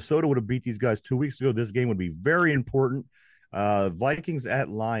 Minnesota would have beat these guys 2 weeks ago. This game would be very important. Vikings at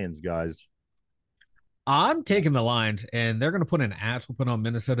Lions, guys. I'm taking the Lions, and they're going to put an ass whooping on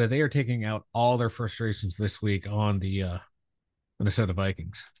Minnesota. They are taking out all their frustrations this week on the Minnesota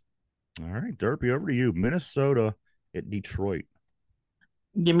Vikings. All right, Derpy, over to you. Minnesota at Detroit.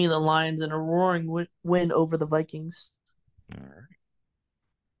 Give me the Lions in a roaring win over the Vikings. All right.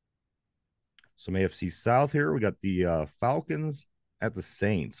 Some AFC South here. We got the Falcons at the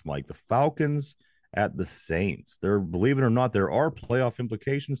Saints, Mike. The Falcons at the Saints. Believe it or not, there are playoff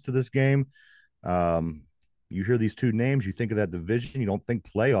implications to this game. You hear these two names, you think of that division, you don't think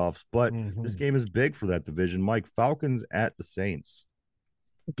playoffs, but this game is big for that division. Mike, Falcons at the Saints.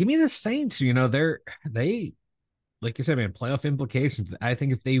 Give me the Saints. They like you said, man, playoff implications. I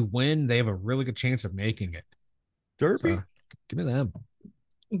think if they win, they have a really good chance of making it. Derpy? So, give me them.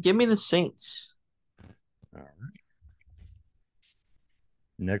 Give me the Saints. All right.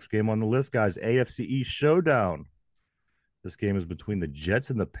 Next game on the list, guys, AFC East showdown. This game is between the Jets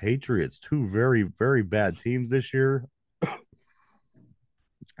and the Patriots, two very, very bad teams this year.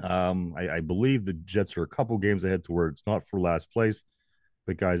 I believe the Jets are a couple games ahead to where it's not for last place.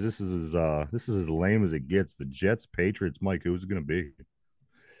 But guys, this is as lame as it gets. The Jets, Patriots, Mike, who's it going to be?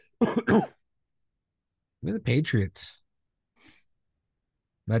 Give me the Patriots.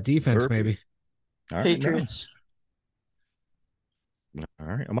 That defense, maybe. All right, Patriots. All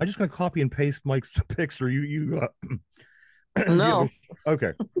right. Am I just going to copy and paste Mike's picks, or you? No.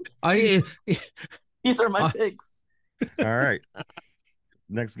 Okay. These are my picks. All right.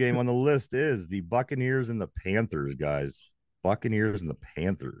 Next game on the list is the Buccaneers and the Panthers, guys. Buccaneers and the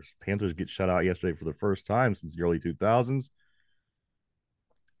Panthers. Panthers get shut out yesterday for the first time since the early 2000s.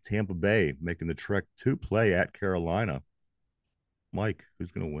 Tampa Bay making the trek to play at Carolina. Mike,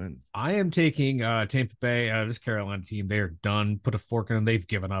 who's going to win? I am taking Tampa Bay. This Carolina team, they are done. Put a fork in them. They've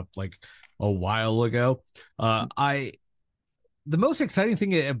given up like a while ago. The most exciting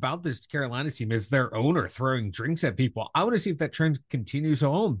thing about this Carolina team is their owner throwing drinks at people. I want to see if that trend continues.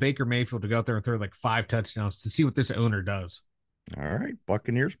 So I want Baker Mayfield to go out there and throw like 5 touchdowns to see what this owner does. All right,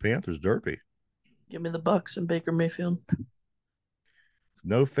 Buccaneers, Panthers, Derpy. Give me the Bucks and Baker Mayfield. It's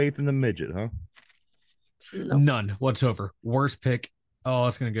no faith in the midget, huh? No. None whatsoever. Worst pick. Oh,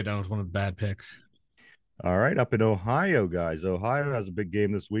 it's going to go down as one of the bad picks. All right, up in Ohio, guys. Ohio has a big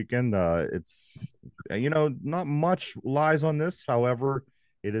game this weekend. It's not much lies on this. However,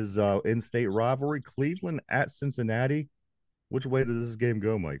 it is in-state rivalry. Cleveland at Cincinnati. Which way does this game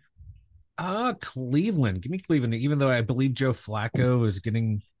go, Mike? Cleveland. Give me Cleveland. Even though I believe Joe Flacco is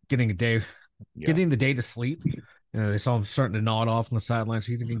getting the day to sleep. They saw him starting to nod off on the sideline,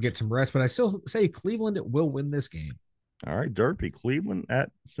 so he's going to get some rest. But I still say Cleveland will win this game. All right, Derpy. Cleveland at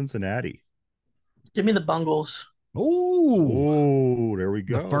Cincinnati. Give me the Bungles. Oh, there we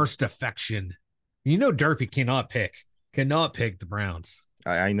go. The first defection. Derpy cannot pick the Browns.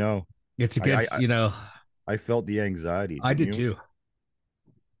 I know. It's against, I felt the anxiety. I did too.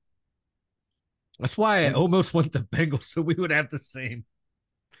 That's why I almost went the Bengals, so we would have the same.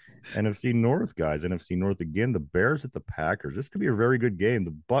 NFC North, guys. NFC North again. The Bears at the Packers. This could be a very good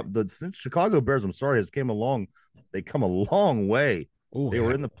game. The Chicago Bears, I'm sorry, they come a long way. They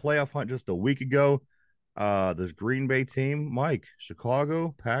were in the playoff hunt just a week ago. This Green Bay team, Mike,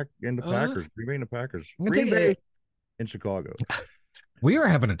 Chicago, Green Bay and the Packers. Green Bay and Chicago. We are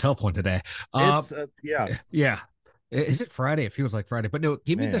having a tough one today. Yeah. Is it Friday? It feels like Friday, but no.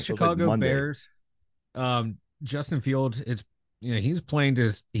 Give me the Chicago Bears. Justin Fields. He's playing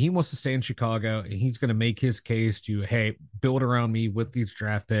he wants to stay in Chicago, and he's going to make his case to, hey, build around me with these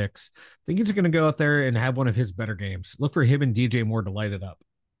draft picks. I think he's going to go out there and have one of his better games. Look for him and DJ Moore to light it up.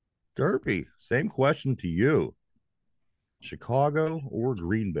 Derpy, same question to you. Chicago or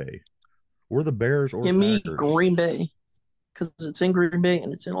Green Bay? Or the Bears or Give Packers? me Green Bay, because it's in Green Bay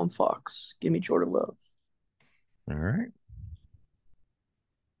and it's in on Fox. Give me Jordan Love. All right.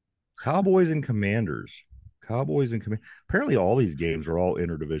 Cowboys and Commanders. Apparently, all these games are all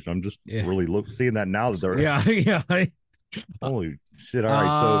interdivision. I'm just really seeing that now that they're holy shit! All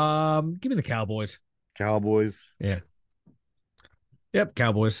right, so give me the Cowboys. Cowboys. Yeah. Yep,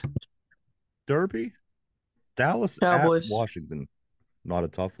 Cowboys. Derpy. Dallas Cowboys. at Washington. Not a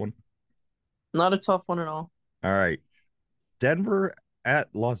tough one. Not a tough one at all. All right. Denver at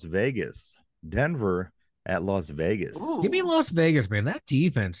Las Vegas. Ooh. Give me Las Vegas, man. That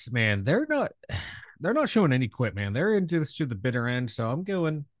defense, man, they're not showing any quit, man. They're into this to the bitter end, so I'm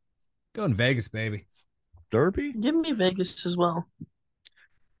going Vegas, baby. Derpy? Give me Vegas as well.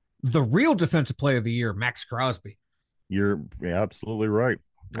 The real defensive player of the year, Max Crosby. You're absolutely right.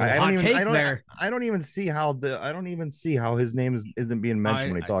 I don't even see how his name isn't being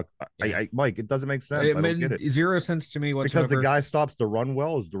mentioned when he talks. Mike, it doesn't make sense. I don't get it. 0 sense to me whatsoever. Because the guy stops the run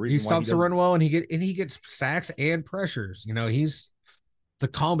well is the reason. He stops the run well, and he gets sacks and pressures. He's the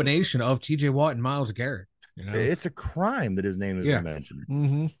combination of T.J. Watt and Myles Garrett. It's a crime that his name isn't mentioned.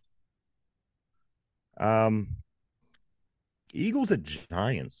 Mm-hmm. Eagles at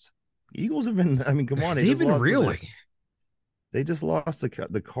Giants. Eagles have been. I mean, come on, they've been really. They just lost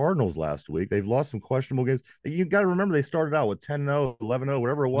the Cardinals last week. They've lost some questionable games. You got to remember they started out with 10-0, 11-0,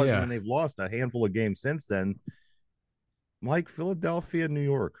 whatever it was, and they've lost a handful of games since then. Mike, Philadelphia, New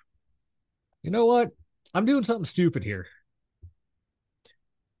York. You know what? I'm doing something stupid here.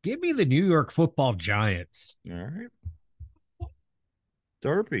 Give me the New York Football Giants. All right.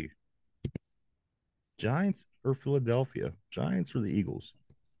 Derpy. Giants or Philadelphia? Giants or the Eagles?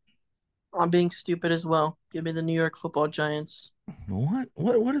 I'm being stupid as well. Give me the New York Football Giants.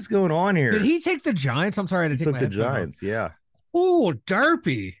 What is going on here? Did he take the Giants? I'm sorry, I took the Giants. Yeah. Oh,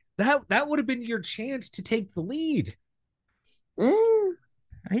 Derpy. That would have been your chance to take the lead.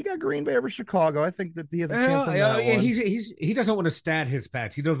 He got Green Bay over Chicago. I think that he has a chance on that one. He doesn't want to stat his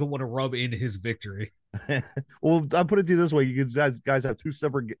pats. He doesn't want to rub in his victory. Well, I'll put it to you this way: you guys have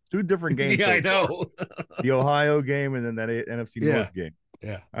two different games. Yeah, I know. The Ohio game and then that NFC North game.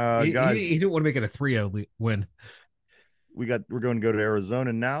 Yeah. Guys, he didn't want to make it a 3-0 win. We're going to go to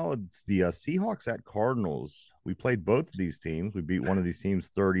Arizona now. It's the Seahawks at Cardinals. We played both of these teams. We beat one of these teams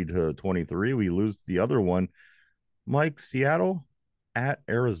 30-23. We lose the other one. Mike, Seattle at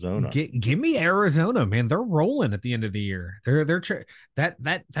Arizona. Give me Arizona, man. They're rolling at the end of the year.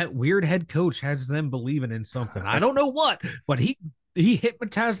 That weird head coach has them believing in something. I don't know what, but he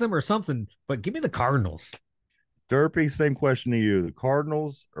hypnotized them or something. But give me the Cardinals. Derpy, same question to you. The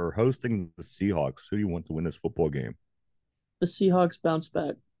Cardinals are hosting the Seahawks. Who do you want to win this football game? The Seahawks bounce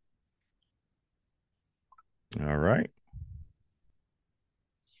back. All right.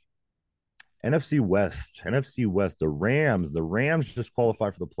 NFC West. NFC West. The Rams. The Rams just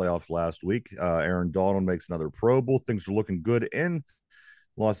qualified for the playoffs last week. Aaron Donald makes another Pro Bowl. Things are looking good in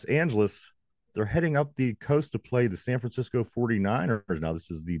Los Angeles. They're heading up the coast to play the San Francisco 49ers. Now,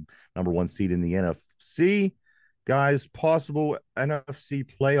 this is the number one seed in the NFC. Guys, possible NFC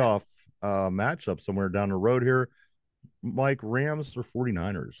playoff matchup somewhere down the road here. Mike, Rams or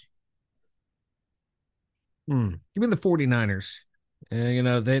 49ers? Give me the 49ers.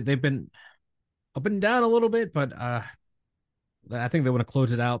 They've been up and down a little bit, but I think they want to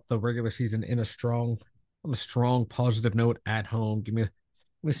close it out the regular season on a strong positive note at home. Give me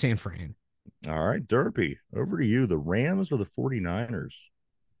San Fran. All right, Derpy, over to you. The Rams or the 49ers?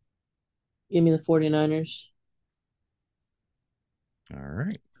 Give me the 49ers. All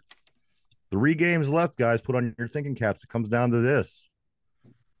right. 3 games left, guys. Put on your thinking caps. It comes down to this.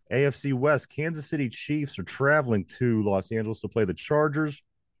 AFC West, Kansas City Chiefs are traveling to Los Angeles to play the Chargers.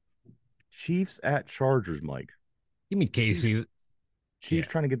 Chiefs at Chargers, Mike. Give me KC. Chiefs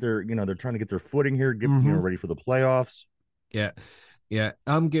trying to get their, they're trying to get their footing here, get ready for the playoffs. Yeah.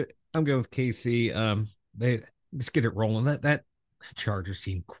 I'm good with KC. They just get it rolling. That Chargers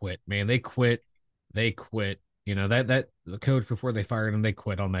team quit, man. They quit. That the coach before they fired him, they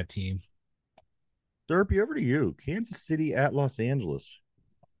quit on that team. Derpy, over to you. Kansas City at Los Angeles.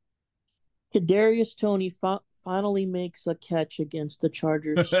 Kadarius Toney finally makes a catch against the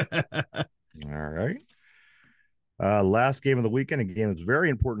Chargers. All right. Last game of the weekend, a game that's very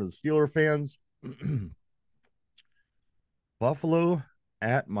important to the Steeler fans. Buffalo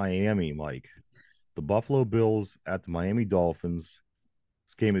at Miami, Mike. The Buffalo Bills at the Miami Dolphins.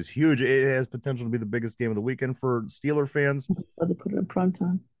 This game is huge. It has potential to be the biggest game of the weekend for Steeler fans. They put it in prime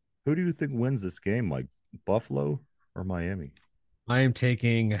time. Who do you think wins this game, Mike? Buffalo or Miami? I am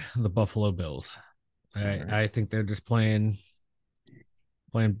taking the Buffalo Bills. I think they're just playing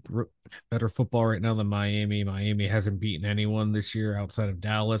better football right now than Miami. Miami hasn't beaten anyone this year outside of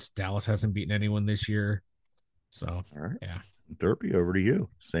Dallas. Dallas hasn't beaten anyone this year. So, all right. Yeah. Derpy, over to you.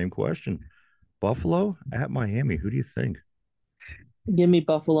 Same question. Buffalo at Miami. Who do you think? Give me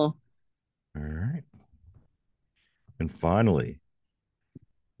Buffalo. All right. And finally,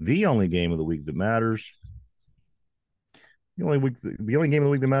 the only game of the week that matters. The only game of the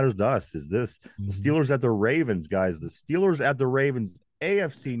week that matters to us is this. The Steelers at the Ravens, guys. The Steelers at the Ravens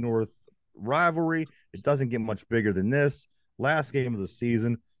AFC North rivalry. It doesn't get much bigger than this. Last game of the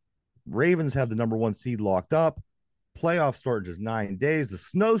season. Ravens have the number one seed locked up. Playoffs start in just 9 days. The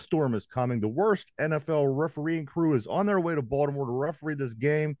snowstorm is coming. The worst NFL refereeing crew is on their way to Baltimore to referee this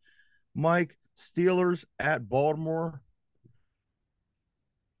game. Mike, Steelers at Baltimore.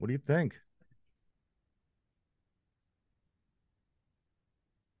 What do you think?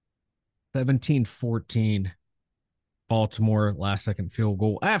 17-14 Baltimore last second field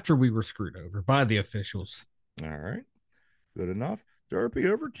goal after we were screwed over by the officials. All right. Good enough. Derpy,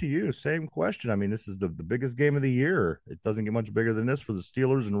 over to you. Same question. I mean, this is the biggest game of the year. It doesn't get much bigger than this for the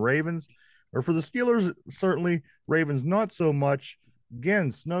Steelers and Ravens. Or for the Steelers, certainly. Ravens, not so much.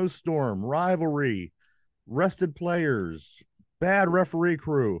 Again, snowstorm, rivalry, rested players, bad referee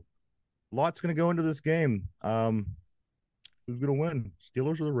crew. Lots going to go into this game. Who's going to win?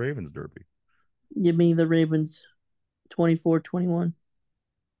 Steelers or the Ravens, Derpy? Give me the Ravens 24-21.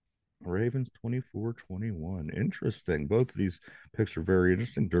 Ravens 24-21. Interesting. Both of these picks are very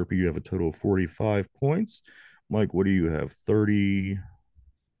interesting. Derpy, you have a total of 45 points. Mike, what do you have?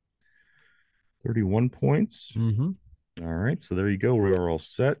 31 points. Mm-hmm. All right. So there you go. We are all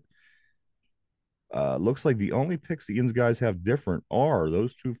set. Looks like the only picks the Yinzers guys have different are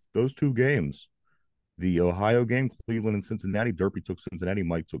those two games. The Ohio game, Cleveland and Cincinnati. Derpy took Cincinnati.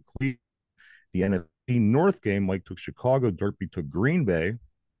 Mike took Cleveland. The NFC North game, Mike took Chicago. Derpy took Green Bay.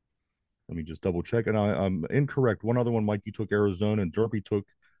 Let me just double check. And I'm incorrect. One other one, Mike, you took Arizona, and Derpy took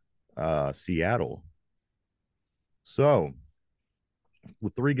Seattle. So,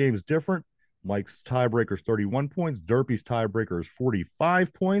 with 3 games different, Mike's tiebreaker is 31 points. Derpy's tiebreaker is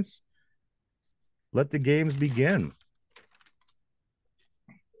 45 points. Let the games begin.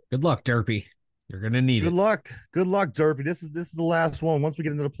 Good luck, Derpy. You're gonna need Good luck, Derpy. This is the last one. Once we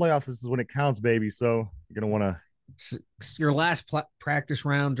get into the playoffs, this is when it counts, baby. So you're gonna want to. Your last practice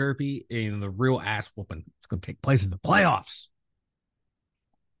round, Derpy, and the real ass whooping. It's gonna take place in the playoffs.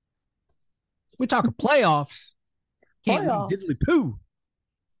 We talking playoffs. Can't we diddly poo?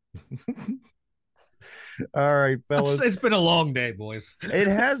 All right, fellas. It's been a long day, boys. It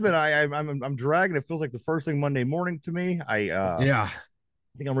has been. I'm dragging. It feels like the first thing Monday morning to me. Yeah.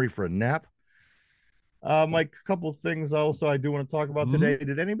 I think I'm ready for a nap. Mike, a couple of things also I do want to talk about today.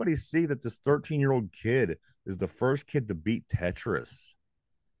 Did anybody see that this 13-year-old kid is the first kid to beat Tetris?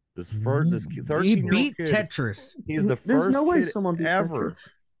 This 13-year-old kid, Tetris. He's the There's first no way kid someone beat ever. Tetris.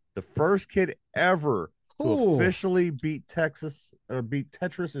 The first kid ever to Ooh. officially beat Texas or beat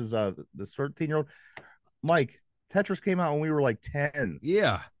Tetris is this 13-year-old. Mike, Tetris came out when we were like 10.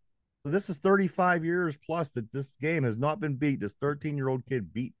 Yeah. So this is 35 years plus that this game has not been beat. This 13-year-old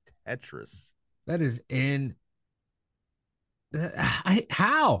kid beat Tetris. That is in.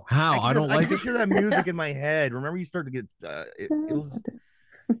 How? I don't like I just hear that music in my head. Remember, you start to get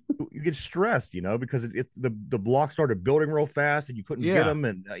you get stressed, because the block started building real fast and you couldn't get them,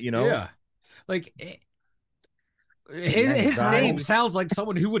 and Yeah, like his name sounds like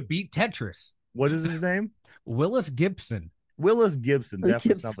someone who would beat Tetris. What is his name? Willis Gibson. Willis Gibson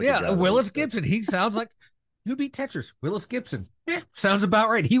definitely sounds like Willis Gibson. He sounds like who beat Tetris. Willis Gibson. Yeah, sounds about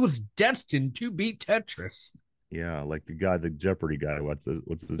right. He was destined to beat Tetris. Yeah, like the Jeopardy guy. What's his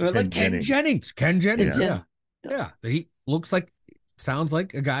Ken Jennings. Ken Jennings. Yeah. He sounds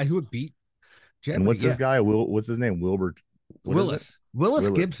like a guy who would beat Jeopardy. And what's this guy? What's his name? Wilbert. Willis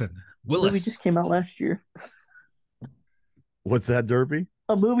Gibson. Willis. The movie just came out last year. What's that, Derpy?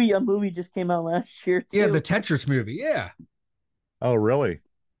 A movie just came out last year too. Yeah, the Tetris movie. Yeah. Oh, really?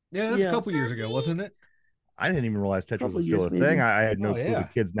 Yeah, that's a couple years ago, wasn't it? I didn't even realize Tetris was still a thing. I had no clue the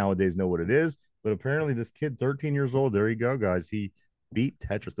kids nowadays know what it is. But apparently this kid, 13 years old, there you go, guys. He beat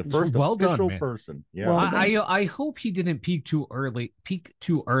Tetris, the first official person. Yeah. I hope he didn't peak too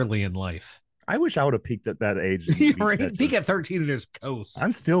early in life. I wish I would have peaked at that age. Peak at 13 in his coast.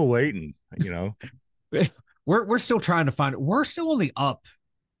 I'm still waiting, We're still trying to find it. We're still on the up,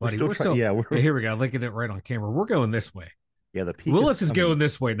 buddy. We're still here we go. Look at it right on camera. We're going this way. Yeah, the peak Willis is going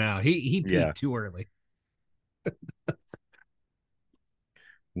this way now. He peaked too early.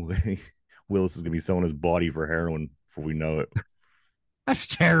 Willis is gonna be selling his body for heroin before we know it. That's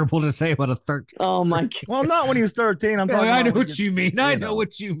terrible to say about a 13. Oh my god. Well, not when he was 13. I'm talking. I know what you mean. I know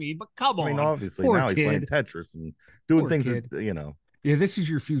what you mean. But come on. I mean, obviously Poor now kid. He's playing Tetris and doing things that Yeah, this is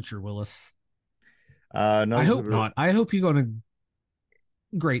your future, Willis. No, I hope not. I hope you're going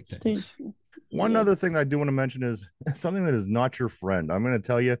to great things. One other thing I do want to mention is something that is not your friend. I'm going to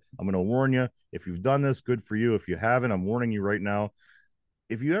tell you. I'm going to warn you. If you've done this, good for you. If you haven't, I'm warning you right now.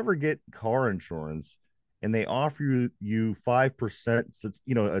 If you ever get car insurance and they offer you 5%, so it's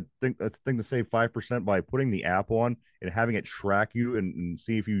a thing to save 5% by putting the app on and having it track you and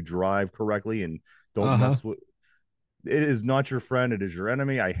see if you drive correctly and don't mess with. It is not your friend. It is your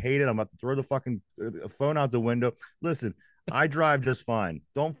enemy. I hate it. I'm about to throw the fucking phone out the window. Listen, I drive just fine.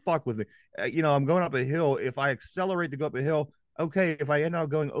 Don't fuck with me. I'm going up a hill. If I accelerate to go up a hill, okay, if I end up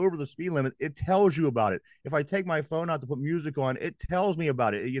going over the speed limit, it tells you about it. If I take my phone out to put music on, it tells me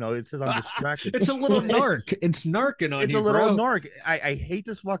about it. It says I'm distracted. It's a little narc. It's narking on you, It's a little narc. I hate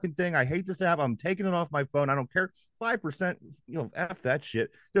this fucking thing. I hate this app. I'm taking it off my phone. I don't care. 5%, F that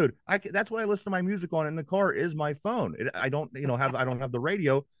shit. Dude, that's what I listen to my music on in the car is my phone. I don't have the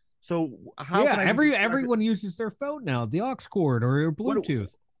radio. So how can I everyone uses their phone now, the aux cord or your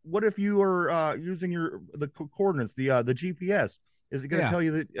Bluetooth. What if you are using the coordinates, the GPS? Is it going to tell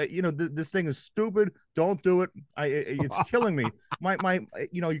you that this thing is stupid? Don't do it. It's killing me.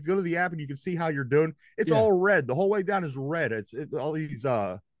 You go to the app and you can see how you're doing. It's all red. The whole way down is red. It's all these.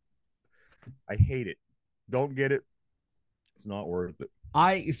 I hate it. Don't get it. It's not worth it.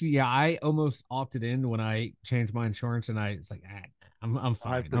 I almost opted in when I changed my insurance, and it's like, I'm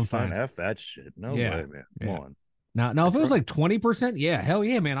fine. 5%, I'm fine. F that shit. No way, man. Come on. Now, if it was like 20%, hell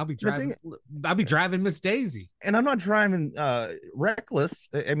yeah, man, I'll be driving Miss Daisy. And I'm not driving reckless.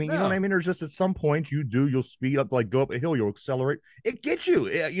 I mean, you know what I mean? There's just at some point you'll speed up, like go up a hill, you'll accelerate. It gets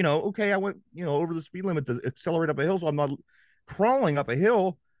you. Okay, I went over the speed limit to accelerate up a hill, so I'm not crawling up a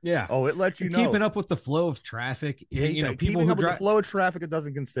hill. Yeah. Oh, it lets you know. Keeping up with the flow of traffic. People who with the flow of traffic, it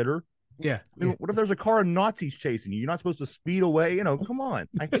doesn't consider. Yeah. I mean, what if there's a car of Nazis chasing you? You're not supposed to speed away. Come on.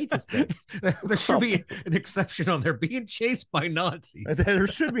 I hate this thing. There should be an exception on there. Being chased by Nazis. There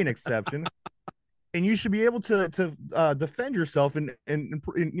should be an exception. And you should be able to defend yourself and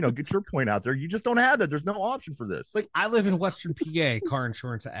get your point out there. You just don't have that. There's no option for this. Like, I live in Western PA, car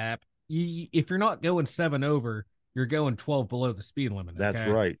insurance app. If you're not going 7 over, you're going 12 below the speed limit. Okay? That's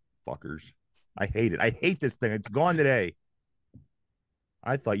right, fuckers. I hate it. I hate this thing. It's gone today.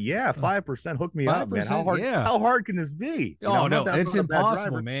 I thought, 5% hook me up, man. How hard can this be? No, it's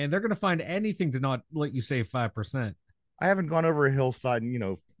impossible, man. They're going to find anything to not let you save 5%. I haven't gone over a hillside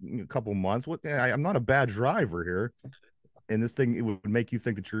in, a couple months. I'm not a bad driver here. And this thing, it would make you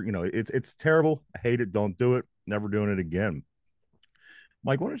think that it's terrible. I hate it. Don't do it. Never doing it again.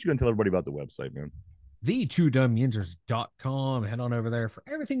 Mike, why don't you go and tell everybody about the website, man? The2dumbyinjers.com. Head on over there for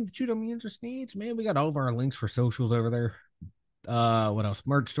everything the Two Dumb Yinzers needs, man. We got all of our links for socials over there. What else?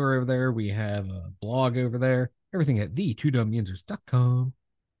 Merch store over there. We have a blog over there. Everything at the2dumbyinjers.com.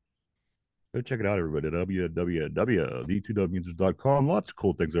 Go check it out, everybody. www.the2dumbyinjers.com. Lots of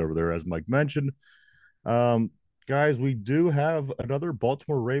cool things over there, as Mike mentioned. Guys, we do have another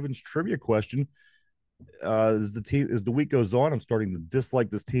Baltimore Ravens trivia question. As the week goes on, I'm starting to dislike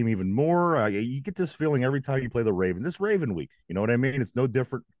this team even more. You get this feeling every time you play the Ravens. This Raven week, you know what I mean? It's no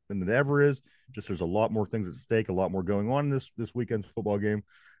different than it ever is. Just there's a lot more things at stake, a lot more going on in this weekend's football game.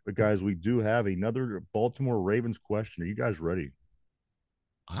 But guys, we do have another Baltimore Ravens question. Are you guys ready?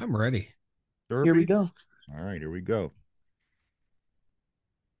 I'm ready. Derby? Here we go. All right, here we go.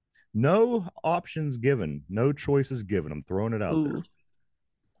 No options given, no choices given. I'm throwing it out there.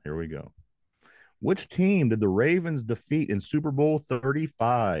 Here we go. Which team did the Ravens defeat in Super Bowl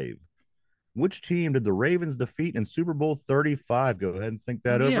 35? Which team did the Ravens defeat in Super Bowl 35? Go ahead and think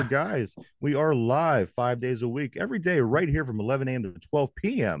that over, guys. We are live 5 days a week, every day, right here from 11 a.m. to 12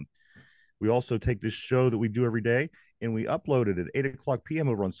 p.m. We also take this show that we do every day and we upload it at 8 o'clock p.m.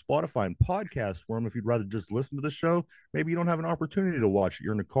 over on Spotify and podcast form. If you'd rather just listen to the show, maybe you don't have an opportunity to watch it.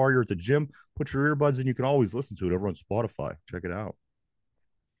 You're in the car, you're at the gym, put your earbuds in. You can always listen to it over on Spotify. Check it out.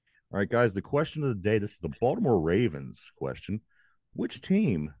 All right, guys, the question of the day, this is the Baltimore Ravens question. Which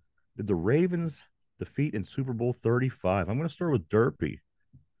team did the Ravens defeat in Super Bowl 35? I'm going to start with Derpy.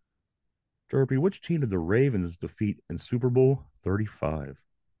 Derpy, which team did the Ravens defeat in Super Bowl 35?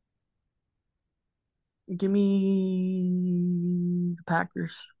 Give me the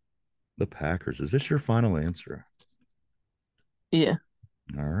Packers. The Packers. Is this your final answer? Yeah.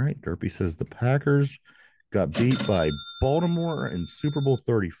 All right. Derpy says the Packers got beat by Baltimore in Super Bowl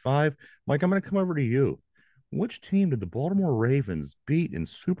 35. Mike, I'm going to come over to you. Which team did the Baltimore Ravens beat in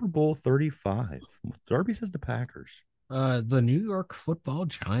Super Bowl 35? Derby says the Packers. The New York Football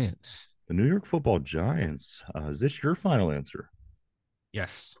Giants. The New York Football Giants. Is this your final answer?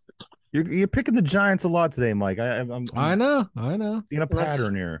 Yes. You're picking the Giants a lot today, Mike. I know. Seeing a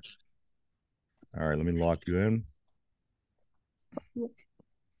pattern here. All right, let me lock you in. Oh,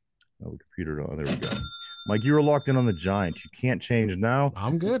 the computer. Oh, there we go. Mike, you were locked in on the Giants. You can't change now.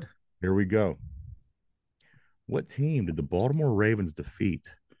 I'm good. Here we go. What team did the Baltimore Ravens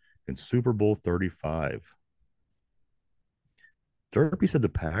defeat in Super Bowl 35? Derpy said the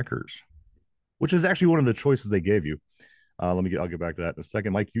Packers, which is actually one of the choices they gave you. I'll get back to that in a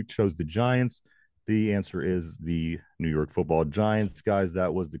second. Mike, you chose the Giants. The answer is the New York Football Giants, guys.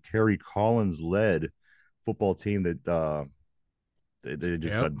 That was the Kerry Collins-led football team that they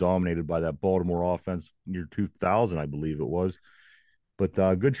just got dominated by that Baltimore offense near 2000, I believe it was. But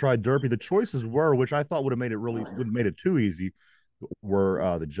good try, Derpy. The choices were, which I thought would have made it too easy,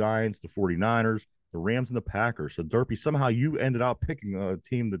 were the Giants, the 49ers, the Rams, and the Packers. So Derpy, somehow you ended up picking a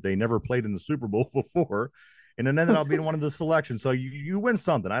team that they never played in the Super Bowl before, and then ended up being one of the selections. So you win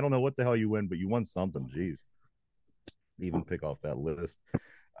something. I don't know what the hell you win, but you won something. Jeez. Even pick off that list.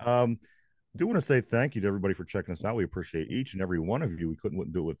 Do want to say thank you to everybody for checking us out. We appreciate each and every one of you. We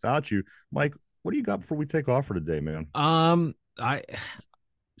couldn't do it without you. Mike, what do you got before we take off for today, man? I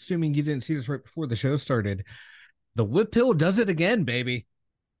assuming you didn't see this right before the show started. The Whip Pill does it again, baby.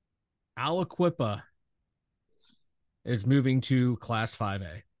 Aliquippa is moving to Class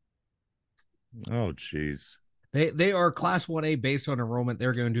 5A. Oh, jeez. They are Class 1A based on enrollment.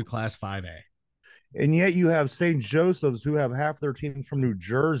 They're going to Class 5A. And yet you have St. Joseph's, who have half their teams from New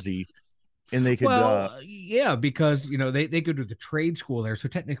Jersey, and they could yeah, because they go to the trade school there, so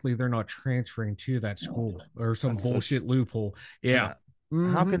technically they're not transferring to that school or some bullshit loophole. Yeah.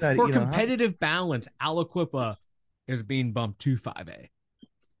 How can that for competitive balance, Aliquippa is being bumped to 5A.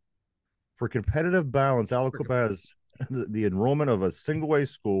 For competitive balance, Aliquippa has the enrollment of a single A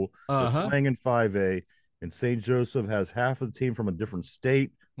school. They're playing in 5A, and St. Joseph has half of the team from a different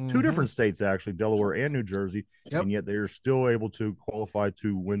state, two different states actually, Delaware and New Jersey, and yet they are still able to qualify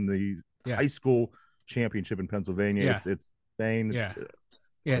to win the high school championship in Pennsylvania. It's insane.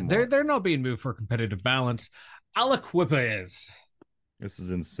 They're not being moved for competitive balance. Aliquippa is. This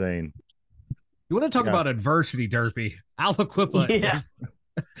is insane. You want to talk about adversity, Derpy? Aliquippa is.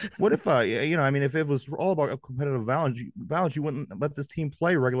 What if if it was all about competitive balance, you wouldn't let this team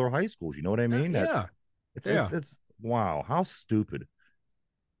play regular high schools. You know what I mean? It's wow, how stupid.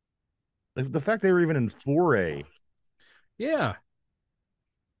 The fact they were even in 4A. Yeah.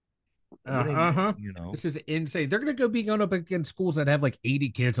 You know, This is insane. They're gonna be going up against schools that have like 80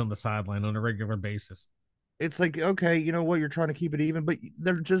 kids on the sideline on a regular basis. it's like, okay, you know what, you're trying to keep it even, but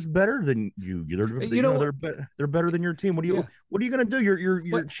they're just better than you. You know what? They're better than your team. Yeah. What are you gonna do? You're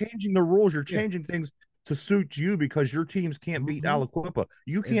But- changing the rules. You're Yeah. changing things to suit you because your teams can't beat Aliquippa.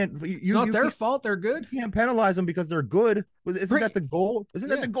 You can't. It's not their fault. They're good. You can't penalize them because they're good. Isn't that the goal? Isn't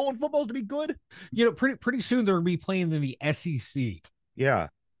that Yeah. the goal in football, is to be good? You know, pretty soon they'll be playing in the SEC. Yeah.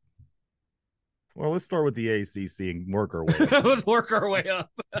 Well, let's start with the ACC and work our way up. Let's work our way up.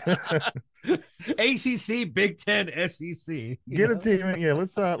 ACC, Big Ten, SEC. Get a team. Yeah,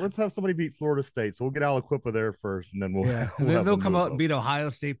 let's have somebody beat Florida State. So we'll get Aliquippa there first, and then we'll. Yeah, we'll and then have they'll them come move out up. and beat Ohio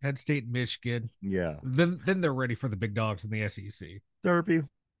State, Penn State, and Michigan. Yeah. Then they're ready for the big dogs in the SEC. Derpy,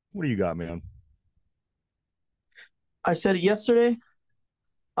 what do you got, man? I said it yesterday.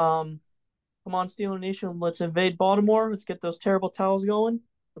 Come on, Steeler Nation. Let's invade Baltimore. Let's get those terrible towels going.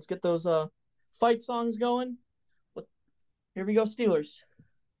 Let's get those fight songs going. Here we go, Steelers.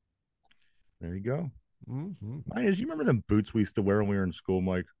 There you go. Mm-hmm. Mine is, you remember them boots we used to wear when we were in school,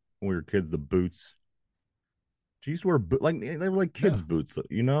 Mike? When we were kids, the boots. She used to wear like they were like kids' boots,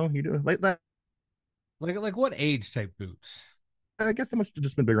 you know? You do like that. Like what age type boots? I guess they must have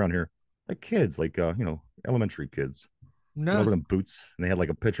just been big around here. Like kids, like elementary kids. No. Remember them boots? And they had like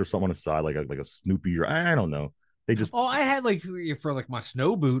a picture of someone on the side, like a Snoopy, or I don't know. They just Oh, I had like for like my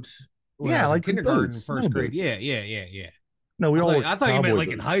snow boots. when Yeah, I was in like kindergarten, boots, first snow grade. boots. Yeah. no, we all. I thought you meant cowboy like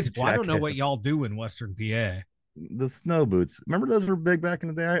in boots, high school. I don't know what jackass. y'all do in Western PA. The snow boots. Remember those were big back in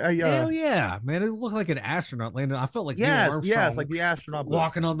the day? Hell yeah, man! It looked like an astronaut landed. I felt like Neil yes, Armstrong like the astronaut boots,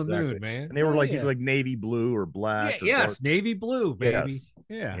 walking on the exactly. moon, man. And they were Hell like yeah. usually like navy blue or black. Yeah, or yes, dark. navy blue, baby. Yes.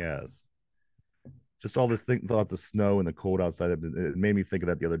 Yeah. Yes. Just all this thing about the snow and the cold outside. It made me think of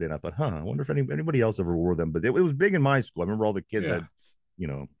that the other day, and I thought, I wonder if anybody else ever wore them. But it was big in my school. I remember all the kids had,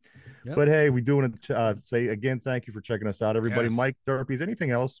 Yep. But hey, we do want to say again, thank you for checking us out, everybody. Yes. Mike, Derpy,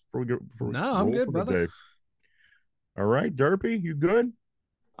 anything else before we No, I'm roll good, for the brother. day? All right, Derpy, you good?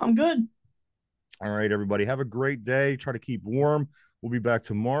 I'm good. All right, everybody, have a great day. Try to keep warm. We'll be back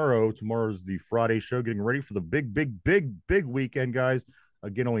tomorrow. Tomorrow's the Friday show, getting ready for the big weekend, guys.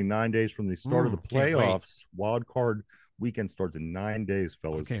 Again, only 9 days from the start of the Can't wait. playoffs. Wild card weekend starts in 9 days, I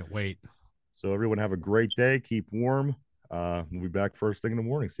fellas. can't wait. So everyone have a great day. Keep warm. We'll be back first thing in the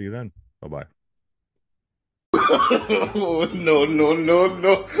morning. See you then. Bye-bye. Oh, no, no, no,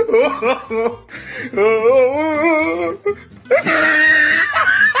 no.